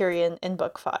me of Tyrion in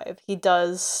book 5. He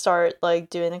does start, like,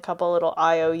 doing a couple little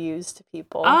IOUs to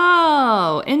people.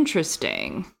 Oh,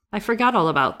 interesting. I forgot all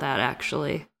about that,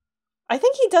 actually. I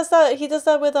think he does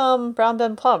that with, Brown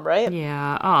Ben Plum, right?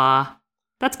 Yeah,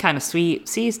 that's kind of sweet.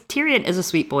 See, Tyrion is a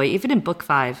sweet boy, even in book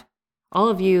 5. All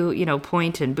of you,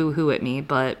 point and boo-hoo at me,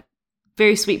 but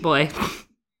very sweet boy.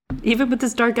 Even with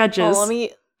his dark edges.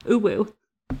 Ooh-woo.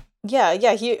 Yeah,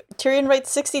 Tyrion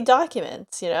writes 60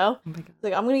 documents, Oh my God.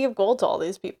 Like, I'm gonna give gold to all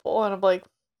these people, and I'm like,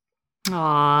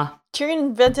 aw. Tyrion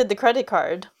invented the credit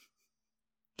card.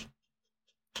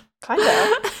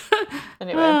 Kinda.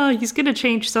 Anyway. Oh, he's gonna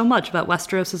change so much about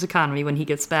Westeros' economy when he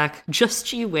gets back.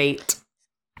 Just you wait.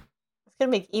 He's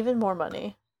gonna make even more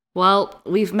money. Well,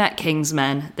 we've met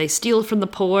Kingsmen. They steal from the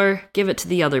poor, give it to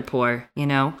the other poor,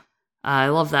 I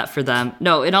love that for them.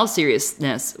 No, in all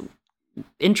seriousness,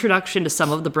 introduction to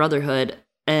some of the Brotherhood,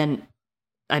 and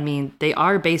I mean, they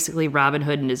are basically Robin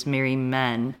Hood and his merry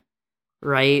men,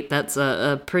 right? That's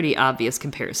a pretty obvious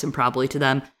comparison probably to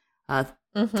them.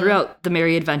 Throughout the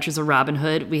merry adventures of Robin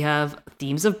Hood, we have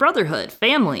themes of brotherhood,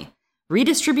 family,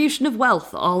 redistribution of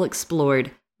wealth, all explored.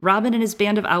 Robin and his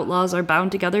band of outlaws are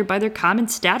bound together by their common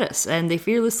status, and they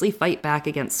fearlessly fight back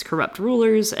against corrupt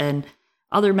rulers and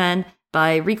other men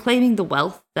by reclaiming the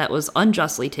wealth that was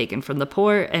unjustly taken from the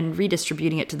poor and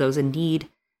redistributing it to those in need.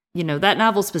 That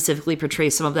novel specifically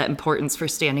portrays some of that importance for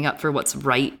standing up for what's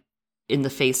right in the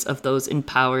face of those in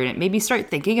power, and it made me start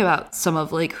thinking about some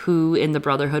of, like, who in the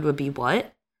Brotherhood would be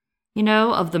what,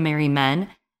 of the merry men.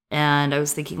 And I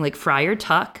was thinking, like, Friar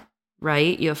Tuck,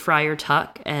 right? You have Friar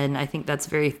Tuck, and I think that's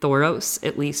very Thoros,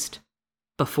 at least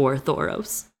before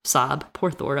Thoros. Sob,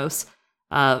 poor Thoros.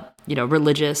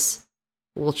 Religious,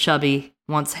 a little chubby,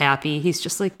 once happy. He's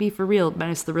just like me for real,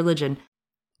 minus the religion.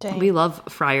 Dang. We love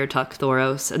Friar Tuck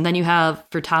Thoros. And then you have,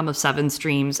 for Tom of Seven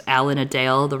Streams, Alan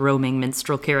Adale, the roaming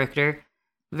minstrel character.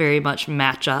 Very much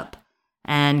match up.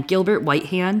 And Gilbert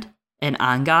Whitehand and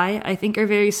Ongai, I think, are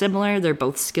very similar. They're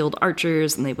both skilled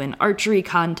archers, and they win archery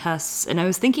contests. And I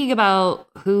was thinking about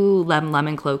who Lem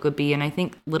Lemoncloak would be, and I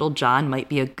think Little John might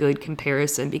be a good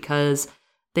comparison, because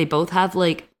they both have,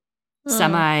 like,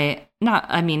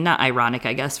 not ironic,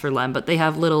 I guess, for Lem, but they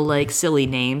have little, like, silly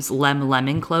names. Lem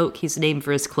Lemoncloak, he's named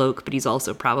for his cloak, but he's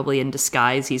also probably in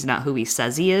disguise. He's not who he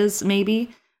says he is, maybe,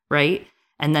 right?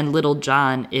 And then Little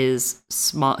John is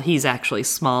small. He's actually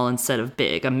small instead of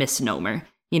big, a misnomer.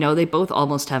 They both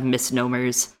almost have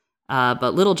misnomers,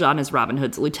 but Little John is Robin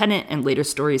Hood's lieutenant, and later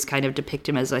stories kind of depict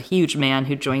him as a huge man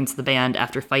who joins the band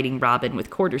after fighting Robin with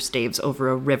quarterstaves over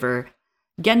a river.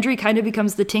 Gendry kind of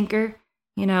becomes the tinker,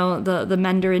 the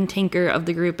mender and tinker of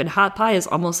the group, and Hot Pie is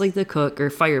almost like the cook or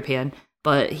firepan,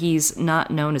 but he's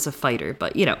not known as a fighter.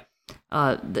 But,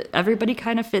 everybody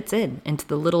kind of fits into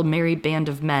the little merry band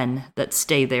of men that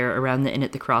stay there around the inn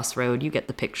at the crossroad. You get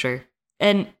the picture.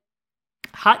 And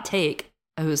hot take,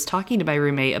 I was talking to my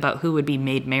roommate about who would be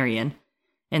Maid Marian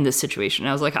in this situation.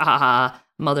 I was like, ha ha ha,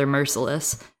 Mother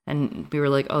Merciless. And we were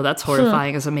like, oh, that's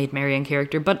horrifying as a Maid Marian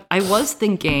character. But I was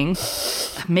thinking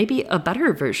maybe a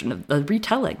better version of the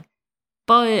retelling.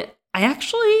 But I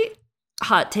actually,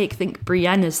 hot take, think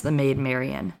Brienne is the Maid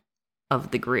Marian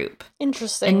of the group.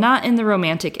 Interesting. And not in the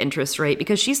romantic interest, right?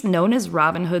 Because she's known as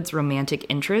Robin Hood's romantic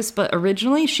interest, but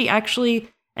originally she actually,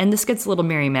 and this gets a little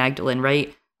Mary Magdalene,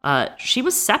 right? She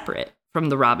was separate from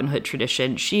the Robin Hood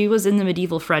tradition. She was in the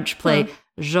medieval French play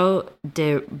Jeu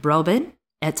de Robin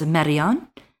et Marion,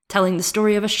 telling the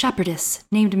story of a shepherdess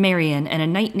named Marian and a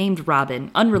knight named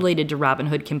Robin, unrelated to Robin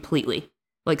Hood completely.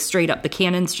 Like, straight up, the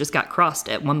canons just got crossed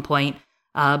at one point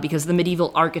because the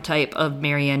medieval archetype of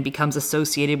Marian becomes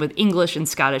associated with English and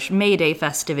Scottish May Day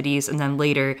festivities, and then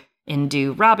later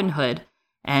into Robin Hood.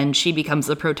 and she becomes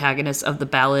the protagonist of the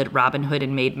ballad Robin Hood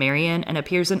and Maid Marian and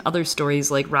appears in other stories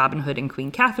like Robin Hood and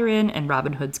Queen Catherine and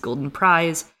Robin Hood's Golden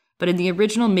Prize. But in the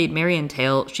original Maid Marian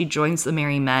tale, she joins the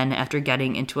merry men after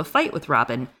getting into a fight with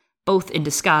Robin, both in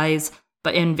disguise.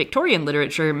 But in Victorian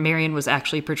literature, Marian was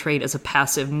actually portrayed as a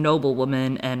passive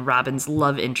noblewoman and Robin's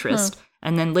love interest.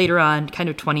 And then later on, kind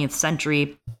of 20th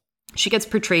century, she gets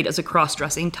portrayed as a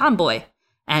cross-dressing tomboy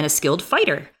and a skilled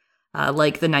fighter.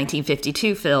 Like the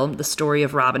 1952 film, The Story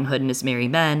of Robin Hood and His Merry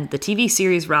Men, the TV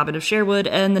series Robin of Sherwood,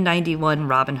 and the 91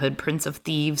 Robin Hood, Prince of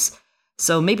Thieves.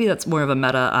 So maybe that's more of a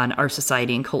meta on our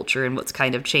society and culture and what's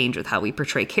kind of changed with how we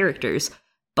portray characters.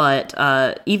 But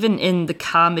even in the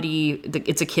comedy,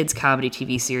 it's a kids' comedy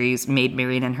TV series, Maid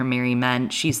Marian and Her Merry Men,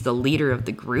 she's the leader of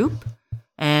the group.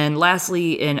 And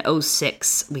lastly, in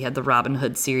 2006, we had the Robin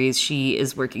Hood series. She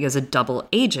is working as a double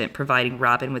agent, providing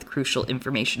Robin with crucial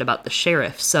information about the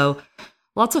sheriff. So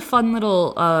lots of fun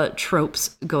little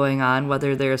tropes going on,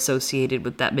 whether they're associated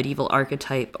with that medieval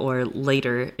archetype or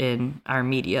later in our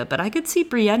media. But I could see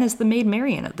Brienne as the Maid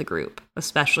Marian of the group,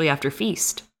 especially after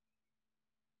Feast.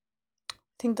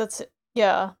 I think that's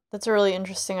a really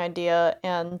interesting idea.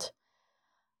 And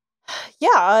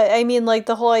yeah, I mean, like,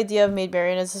 the whole idea of Maid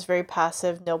Marian as this very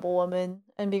passive noblewoman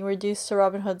and being reduced to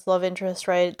Robin Hood's love interest,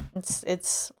 right?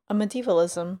 It's a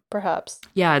medievalism, perhaps.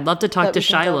 Yeah, I'd love to talk to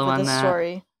Shiloh on that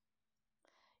story.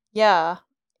 Yeah,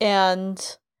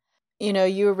 and, you know,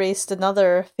 you erased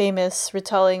another famous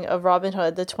retelling of Robin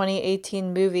Hood, the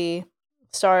 2018 movie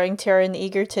starring Taron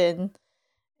Egerton.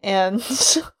 And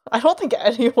I don't think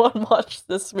anyone watched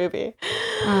this movie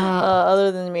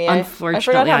other than me. Unfortunately,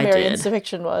 I forgot how Marian's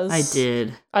depiction was. I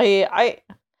did. I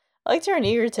like Taron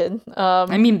Egerton.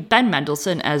 I mean, Ben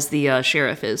Mendelsohn as the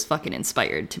sheriff is fucking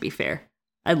inspired, to be fair.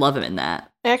 I love him in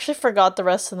that. I actually forgot the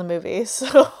rest of the movie,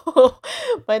 so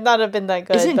might not have been that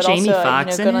good. Isn't but Jamie also,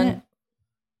 Foxx in it?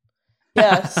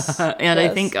 Yes. And yes. I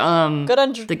think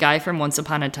the guy from Once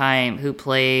Upon a Time who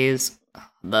plays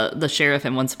the sheriff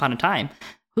in Once Upon a Time,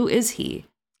 who is he?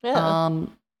 Yeah.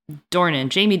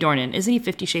 Jamie Dornan. Isn't he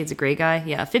 50 Shades of Grey guy?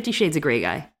 Yeah, 50 Shades of Grey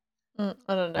guy. I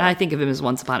don't know. I think of him as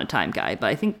Once Upon a Time guy, but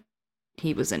I think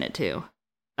he was in it too.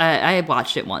 I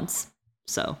watched it once,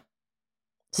 so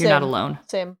you're not alone.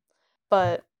 Same.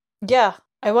 But yeah,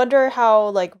 I wonder how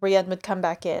like Brienne would come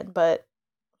back in, but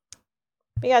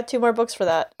we got 2 more books for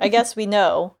that. I guess we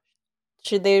know.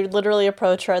 Should they literally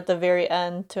approach her at the very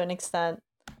end to an extent?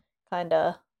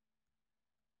 Kinda.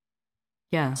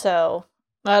 Yeah. So,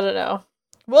 I don't know.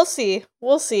 We'll see.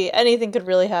 Anything could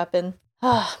really happen.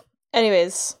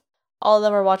 Anyways, all of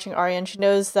them are watching Arya, and she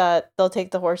knows that they'll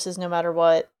take the horses no matter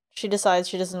what. She decides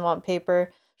she doesn't want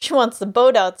paper. She wants the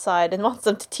boat outside and wants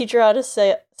them to teach her how to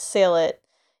sail it.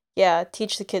 Yeah,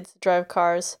 teach the kids to drive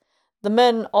cars. The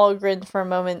men all grin for a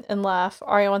moment and laugh.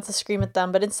 Arya wants to scream at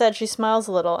them, but instead she smiles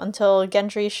a little until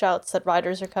Gendry shouts that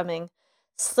riders are coming,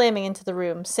 slamming into the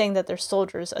room, saying that they're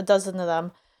soldiers, a dozen of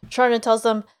them. Charna tells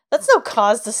them, that's no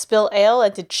cause to spill ale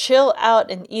and to chill out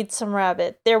and eat some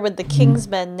rabbit. They're with the king's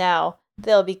men now.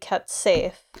 They'll be kept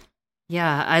safe.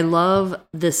 Yeah, I love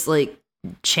this, like,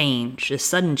 change, this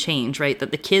sudden change, right?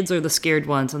 That the kids are the scared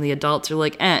ones and the adults are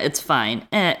like, it's fine,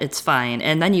 it's fine.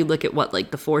 And then you look at what, like,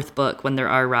 the 4th book, when there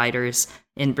are riders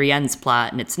in Brienne's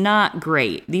plot, and it's not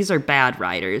great. These are bad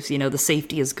riders, you know, the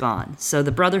safety is gone. So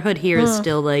the Brotherhood here is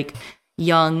still, like,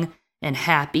 young and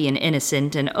happy and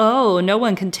innocent, and no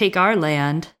one can take our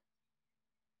land.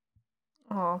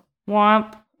 Oh.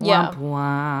 Womp, Yeah. womp,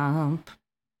 womp.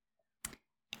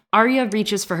 Arya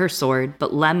reaches for her sword,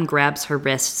 but Lem grabs her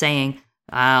wrist, saying,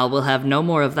 we'll have no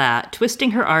more of that,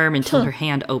 twisting her arm until her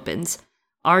hand opens.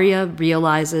 Arya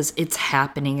realizes it's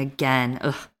happening again.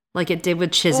 Like it did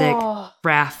with Chiswick,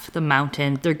 Raff, the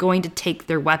Mountain. They're going to take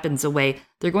their weapons away.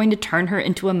 They're going to turn her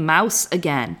into a mouse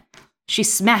again. She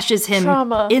smashes him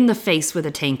in the face with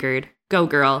a tankard. Go,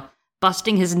 girl.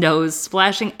 Busting his nose,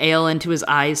 splashing ale into his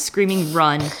eyes, screaming,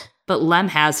 run. But Lem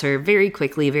has her very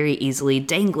quickly, very easily,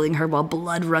 dangling her while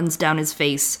blood runs down his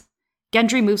face.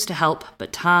 Gendry moves to help,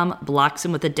 but Tom blocks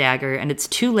him with a dagger, and it's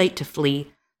too late to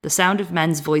flee. The sound of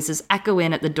men's voices echo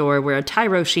in at the door where a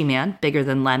Tyroshi man, bigger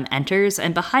than Lem, enters,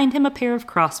 and behind him a pair of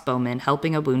crossbowmen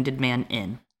helping a wounded man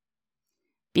in.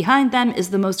 Behind them is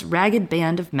the most ragged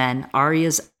band of men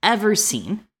Arya's ever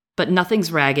seen, but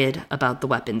nothing's ragged about the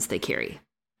weapons they carry.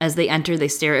 As they enter, they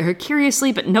stare at her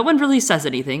curiously, but no one really says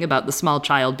anything about the small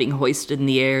child being hoisted in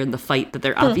the air and the fight that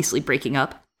they're obviously breaking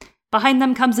up. Behind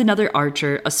them comes another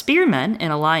archer, a spearman in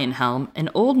a lion helm, an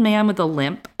old man with a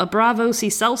limp, a Braavosi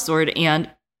sellsword, and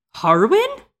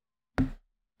Harwin?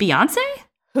 Beyonce?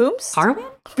 Whomst?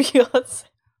 Harwin? Beyonce.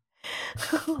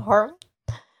 Harwin?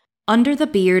 Under the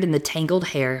beard and the tangled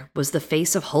hair was the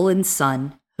face of Hulin's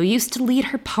son, who used to lead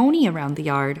her pony around the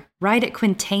yard, ride at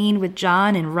Quintain with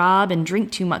John and Rob, and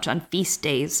drink too much on feast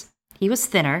days. He was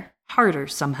thinner, harder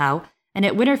somehow, and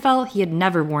at Winterfell he had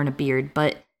never worn a beard,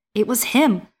 but it was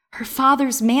him, her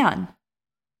father's man.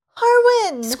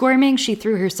 Harwin! Squirming, she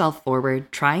threw herself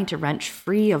forward, trying to wrench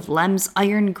free of Lem's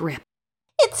iron grip.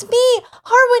 It's me!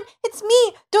 Harwin, it's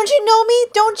me! Don't you know me?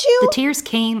 Don't you? The tears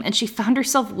came, and she found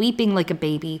herself weeping like a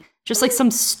baby, just like some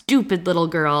stupid little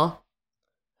girl.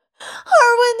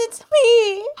 Harwin, it's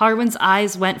me! Harwin's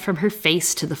eyes went from her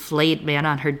face to the flayed man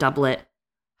on her doublet.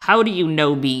 How do you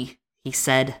know me? He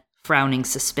said, frowning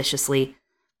suspiciously.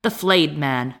 The flayed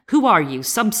man. Who are you,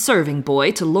 some serving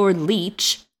boy to Lord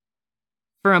Leech?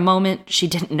 For a moment, she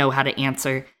didn't know how to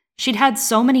answer. She'd had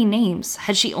so many names.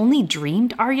 Had she only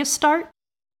dreamed Arya Stark?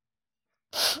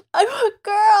 I'm a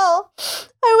girl.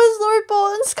 I was Lord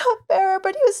Bolton's cupbearer,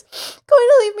 but he was going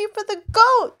to leave me for the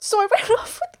goat, so I ran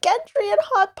off with Gendry and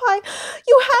Hot Pie.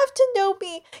 You have to know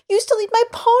me. You used to lead my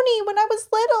pony when I was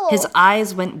little. His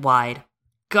eyes went wide.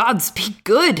 Gods be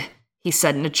good, he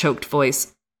said in a choked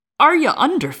voice. Arya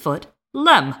Underfoot?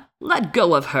 Lem, let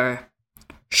go of her.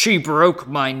 She broke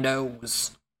my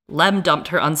nose. Lem dumped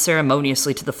her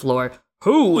unceremoniously to the floor.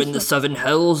 Who in the seven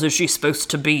hells is she supposed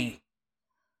to be?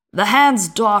 The Hand's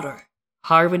daughter.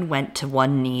 Harwin went to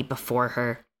one knee before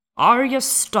her. Arya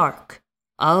Stark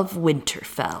of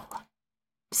Winterfell.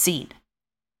 Scene.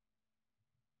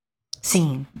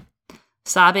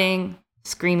 Sobbing,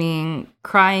 screaming,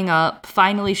 crying up.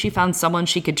 Finally, she found someone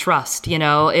she could trust. You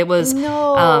know, it was...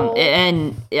 No.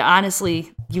 And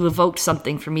honestly, you evoked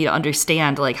something for me to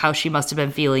understand, like, how she must have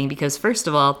been feeling. Because, first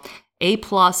of all, A+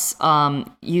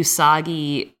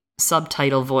 Usagi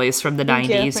subtitle voice from the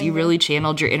 90s. You really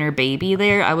channeled your inner baby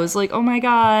there. I was like, oh my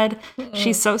god,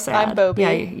 she's so sad. I'm Bobby.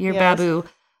 Yeah, you're Babu.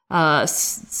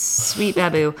 Sweet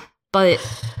Babu. But,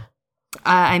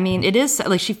 I mean, it is,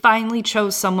 like, she finally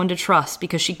chose someone to trust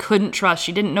because she couldn't trust.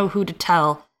 She didn't know who to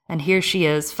tell. And here she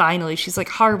is, finally. She's like,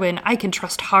 Harwin, I can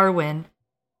trust Harwin.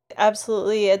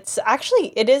 Absolutely.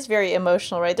 It is very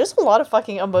emotional, right? There's a lot of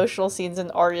fucking emotional scenes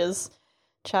in Arya's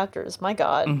chapters. My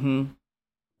god. Mm-hmm.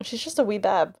 She's just a wee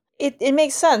bab. It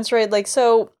makes sense, right? Like,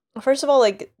 so, first of all,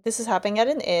 like, this is happening at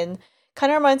an inn.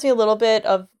 Kind of reminds me a little bit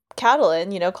of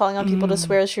Catelyn, you know, calling on people to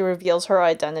swear as she reveals her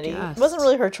identity. Yes. It wasn't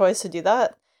really her choice to do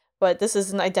that, but this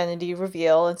is an identity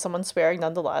reveal and someone swearing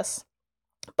nonetheless.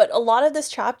 But a lot of this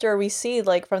chapter we see,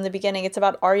 like, from the beginning, it's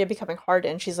about Arya becoming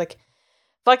hardened. She's like,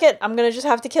 fuck it, I'm gonna just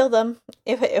have to kill them.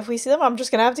 If we see them, I'm just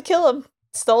gonna have to kill them.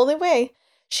 It's the only way.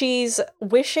 She's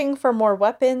wishing for more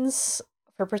weapons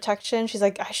for protection. She's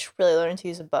like, I should really learn to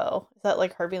use a bow. Is that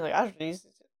like her being like, I should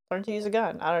learn to use a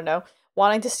gun? I don't know.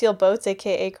 Wanting to steal boats,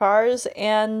 aka cars,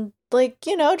 and, like,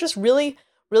 you know, just really,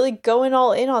 really going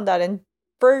all in on that. And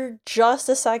for just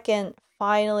a second,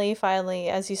 finally,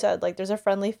 as you said, like, there's a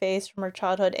friendly face from her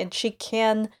childhood, and she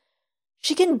can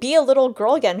be a little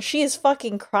girl again. She is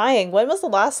fucking crying. When was the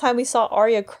last time we saw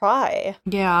Arya cry?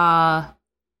 Yeah,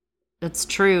 that's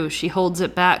true. She holds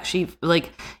it back. She,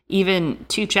 like, even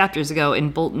 2 chapters ago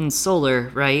in Bolton's Solar,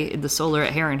 right? In the Solar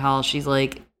at Harrenhal, she's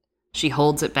like, she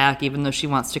holds it back even though she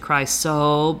wants to cry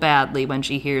so badly when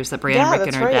she hears that Bran and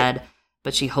Rickon are dead.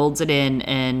 But she holds it in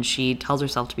and she tells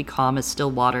herself to be calm as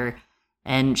still water.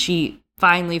 And she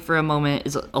finally, for a moment,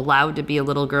 is allowed to be a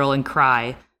little girl and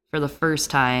cry for the first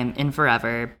time in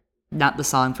forever. Not the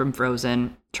song from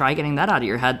Frozen. Try getting that out of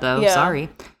your head, though. Yeah. Sorry.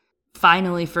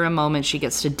 Finally, for a moment, she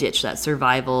gets to ditch that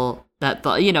survival,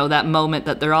 that moment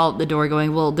that they're all at the door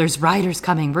going, well, there's riders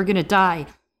coming, we're gonna die.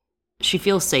 She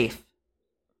feels safe.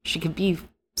 She could be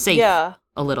safe a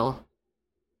little.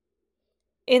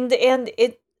 In the end,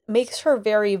 it makes her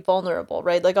very vulnerable,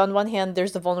 right? Like, on one hand,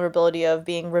 there's the vulnerability of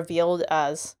being revealed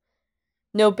as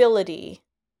nobility,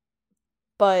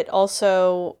 but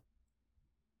also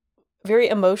very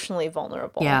emotionally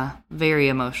vulnerable. Yeah, very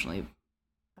emotionally.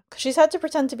 She's had to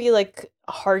pretend to be, like,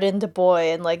 a hardened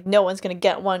boy and, like, no one's gonna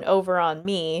get one over on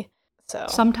me. So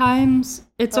sometimes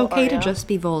it's okay Arya. to just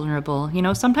be vulnerable. You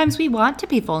know, sometimes we want to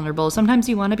be vulnerable. Sometimes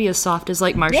you want to be as soft as,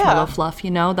 like, marshmallow fluff,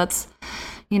 you know? That's,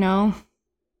 you know,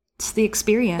 it's the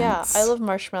experience. Yeah, I love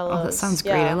marshmallows. Oh, that sounds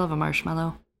great. I love a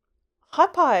marshmallow.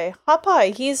 Hot Pie.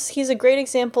 He's a great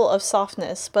example of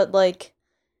softness, but, like,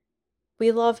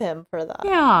 we love him for that.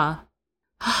 Yeah.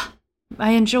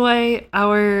 I enjoy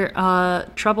our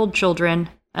troubled children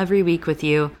every week with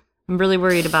you. I'm really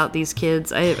worried about these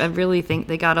kids. I really think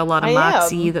they got a lot of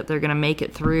moxie that they're going to make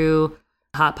it through.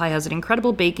 Hot Pie has an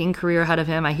incredible baking career ahead of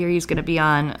him. I hear he's going to be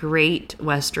on great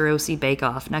Westerosi Bake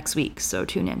Off next week, so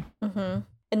tune in. Mm-hmm.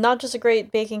 And not just a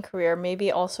great baking career, maybe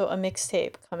also a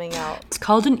mixtape coming out. It's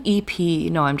called an EP.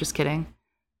 No, I'm just kidding.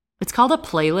 It's called a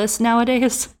playlist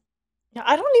nowadays. Yeah,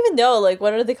 I don't even know, like,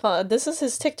 what are they called? This is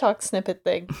his TikTok snippet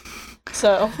thing.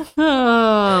 So.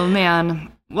 Oh,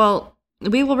 man. Well,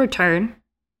 we will return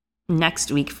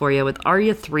next week for you with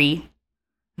Arya 3.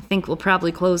 I think we'll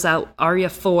probably close out Arya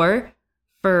 4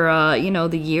 for,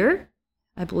 the year.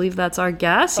 I believe that's our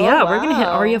guess. Oh, yeah, wow. We're going to hit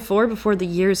Arya 4 before the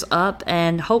year's up,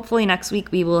 and hopefully next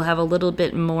week we will have a little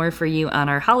bit more for you on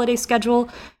our holiday schedule.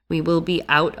 We will be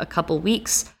out a couple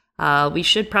weeks. We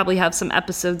should probably have some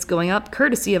episodes going up,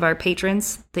 courtesy of our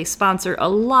patrons. They sponsor a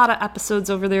lot of episodes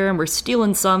over there, and we're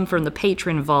stealing some from the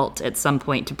patron vault at some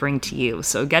point to bring to you.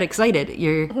 So get excited.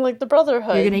 You're like the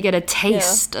Brotherhood. You're going to get a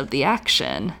taste of the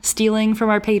action. Stealing from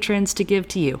our patrons to give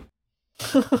to you.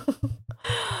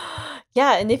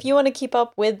 Yeah, and if you want to keep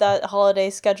up with that holiday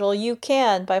schedule, you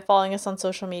can by following us on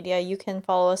social media. You can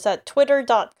follow us at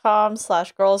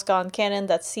twitter.com/girlsgonecanon,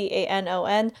 that's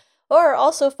CANON, or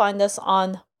also find us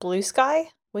on Blue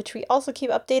Sky, which we also keep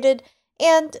updated,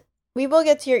 and we will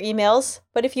get to your emails,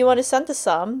 but if you want to send us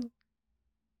some,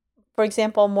 for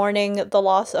example, mourning the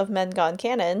loss of Men Gone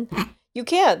Canon, you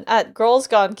can at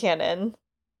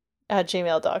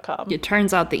girlsgonecanon@gmail.com. It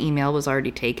turns out the email was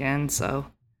already taken, so...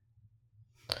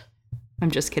 I'm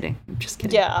just kidding.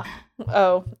 Yeah.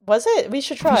 Oh, was it? We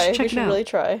should try. We should really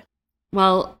try.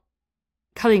 Well,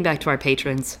 coming back to our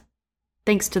patrons,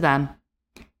 thanks to them,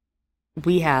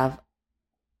 we have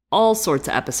all sorts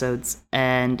of episodes,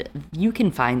 and you can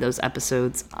find those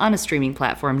episodes on a streaming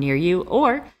platform near you,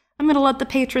 or I'm going to let the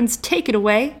patrons take it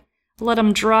away, let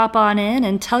them drop on in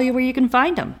and tell you where you can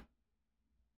find them.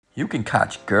 You can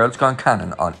catch Girls Gone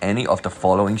Canon on any of the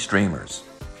following streamers.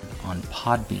 On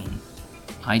Podbean,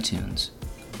 iTunes,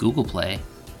 Google Play,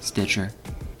 Stitcher,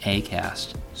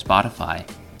 Acast, Spotify,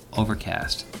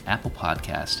 Overcast, Apple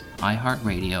Podcast,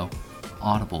 iHeartRadio,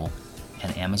 Audible,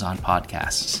 and Amazon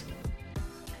Podcasts.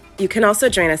 You can also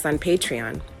join us on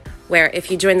Patreon, where if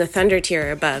you join the Thunder tier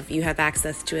or above, you have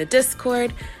access to a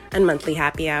Discord and monthly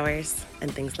happy hours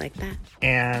and things like that.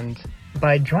 And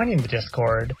by joining the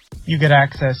Discord, you get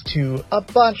access to a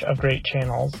bunch of great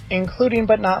channels, including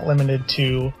but not limited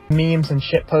to memes and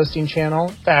shitposting channel,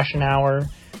 Fashion Hour.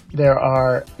 There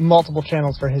are multiple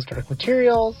channels for historic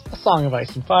materials, A Song of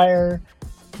Ice and Fire.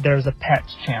 There's a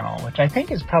pets channel, which I think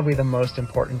is probably the most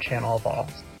important channel of all.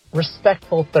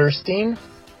 Respectful Thirsting,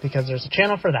 because there's a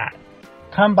channel for that.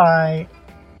 Come by,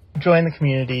 join the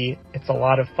community. It's a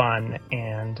lot of fun,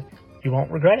 and you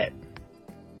won't regret it.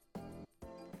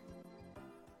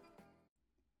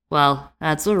 Well,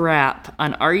 that's a wrap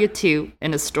on Arya 2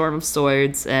 in A Storm of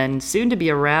Swords, and soon to be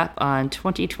a wrap on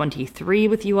 2023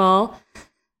 with you all.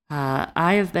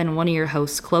 I have been one of your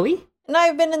hosts, Chloe. And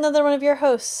I've been another one of your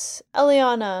hosts,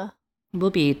 Eliana. We'll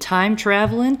be time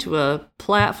traveling to a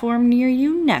platform near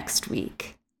you next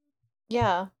week.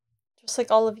 Yeah, just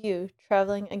like all of you,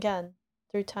 traveling again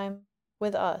through time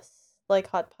with us, like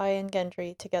Hot Pie and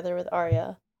Gendry together with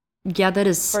Arya. Yeah, that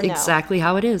is exactly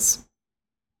how it is.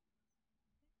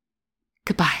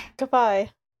 Goodbye.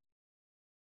 Goodbye.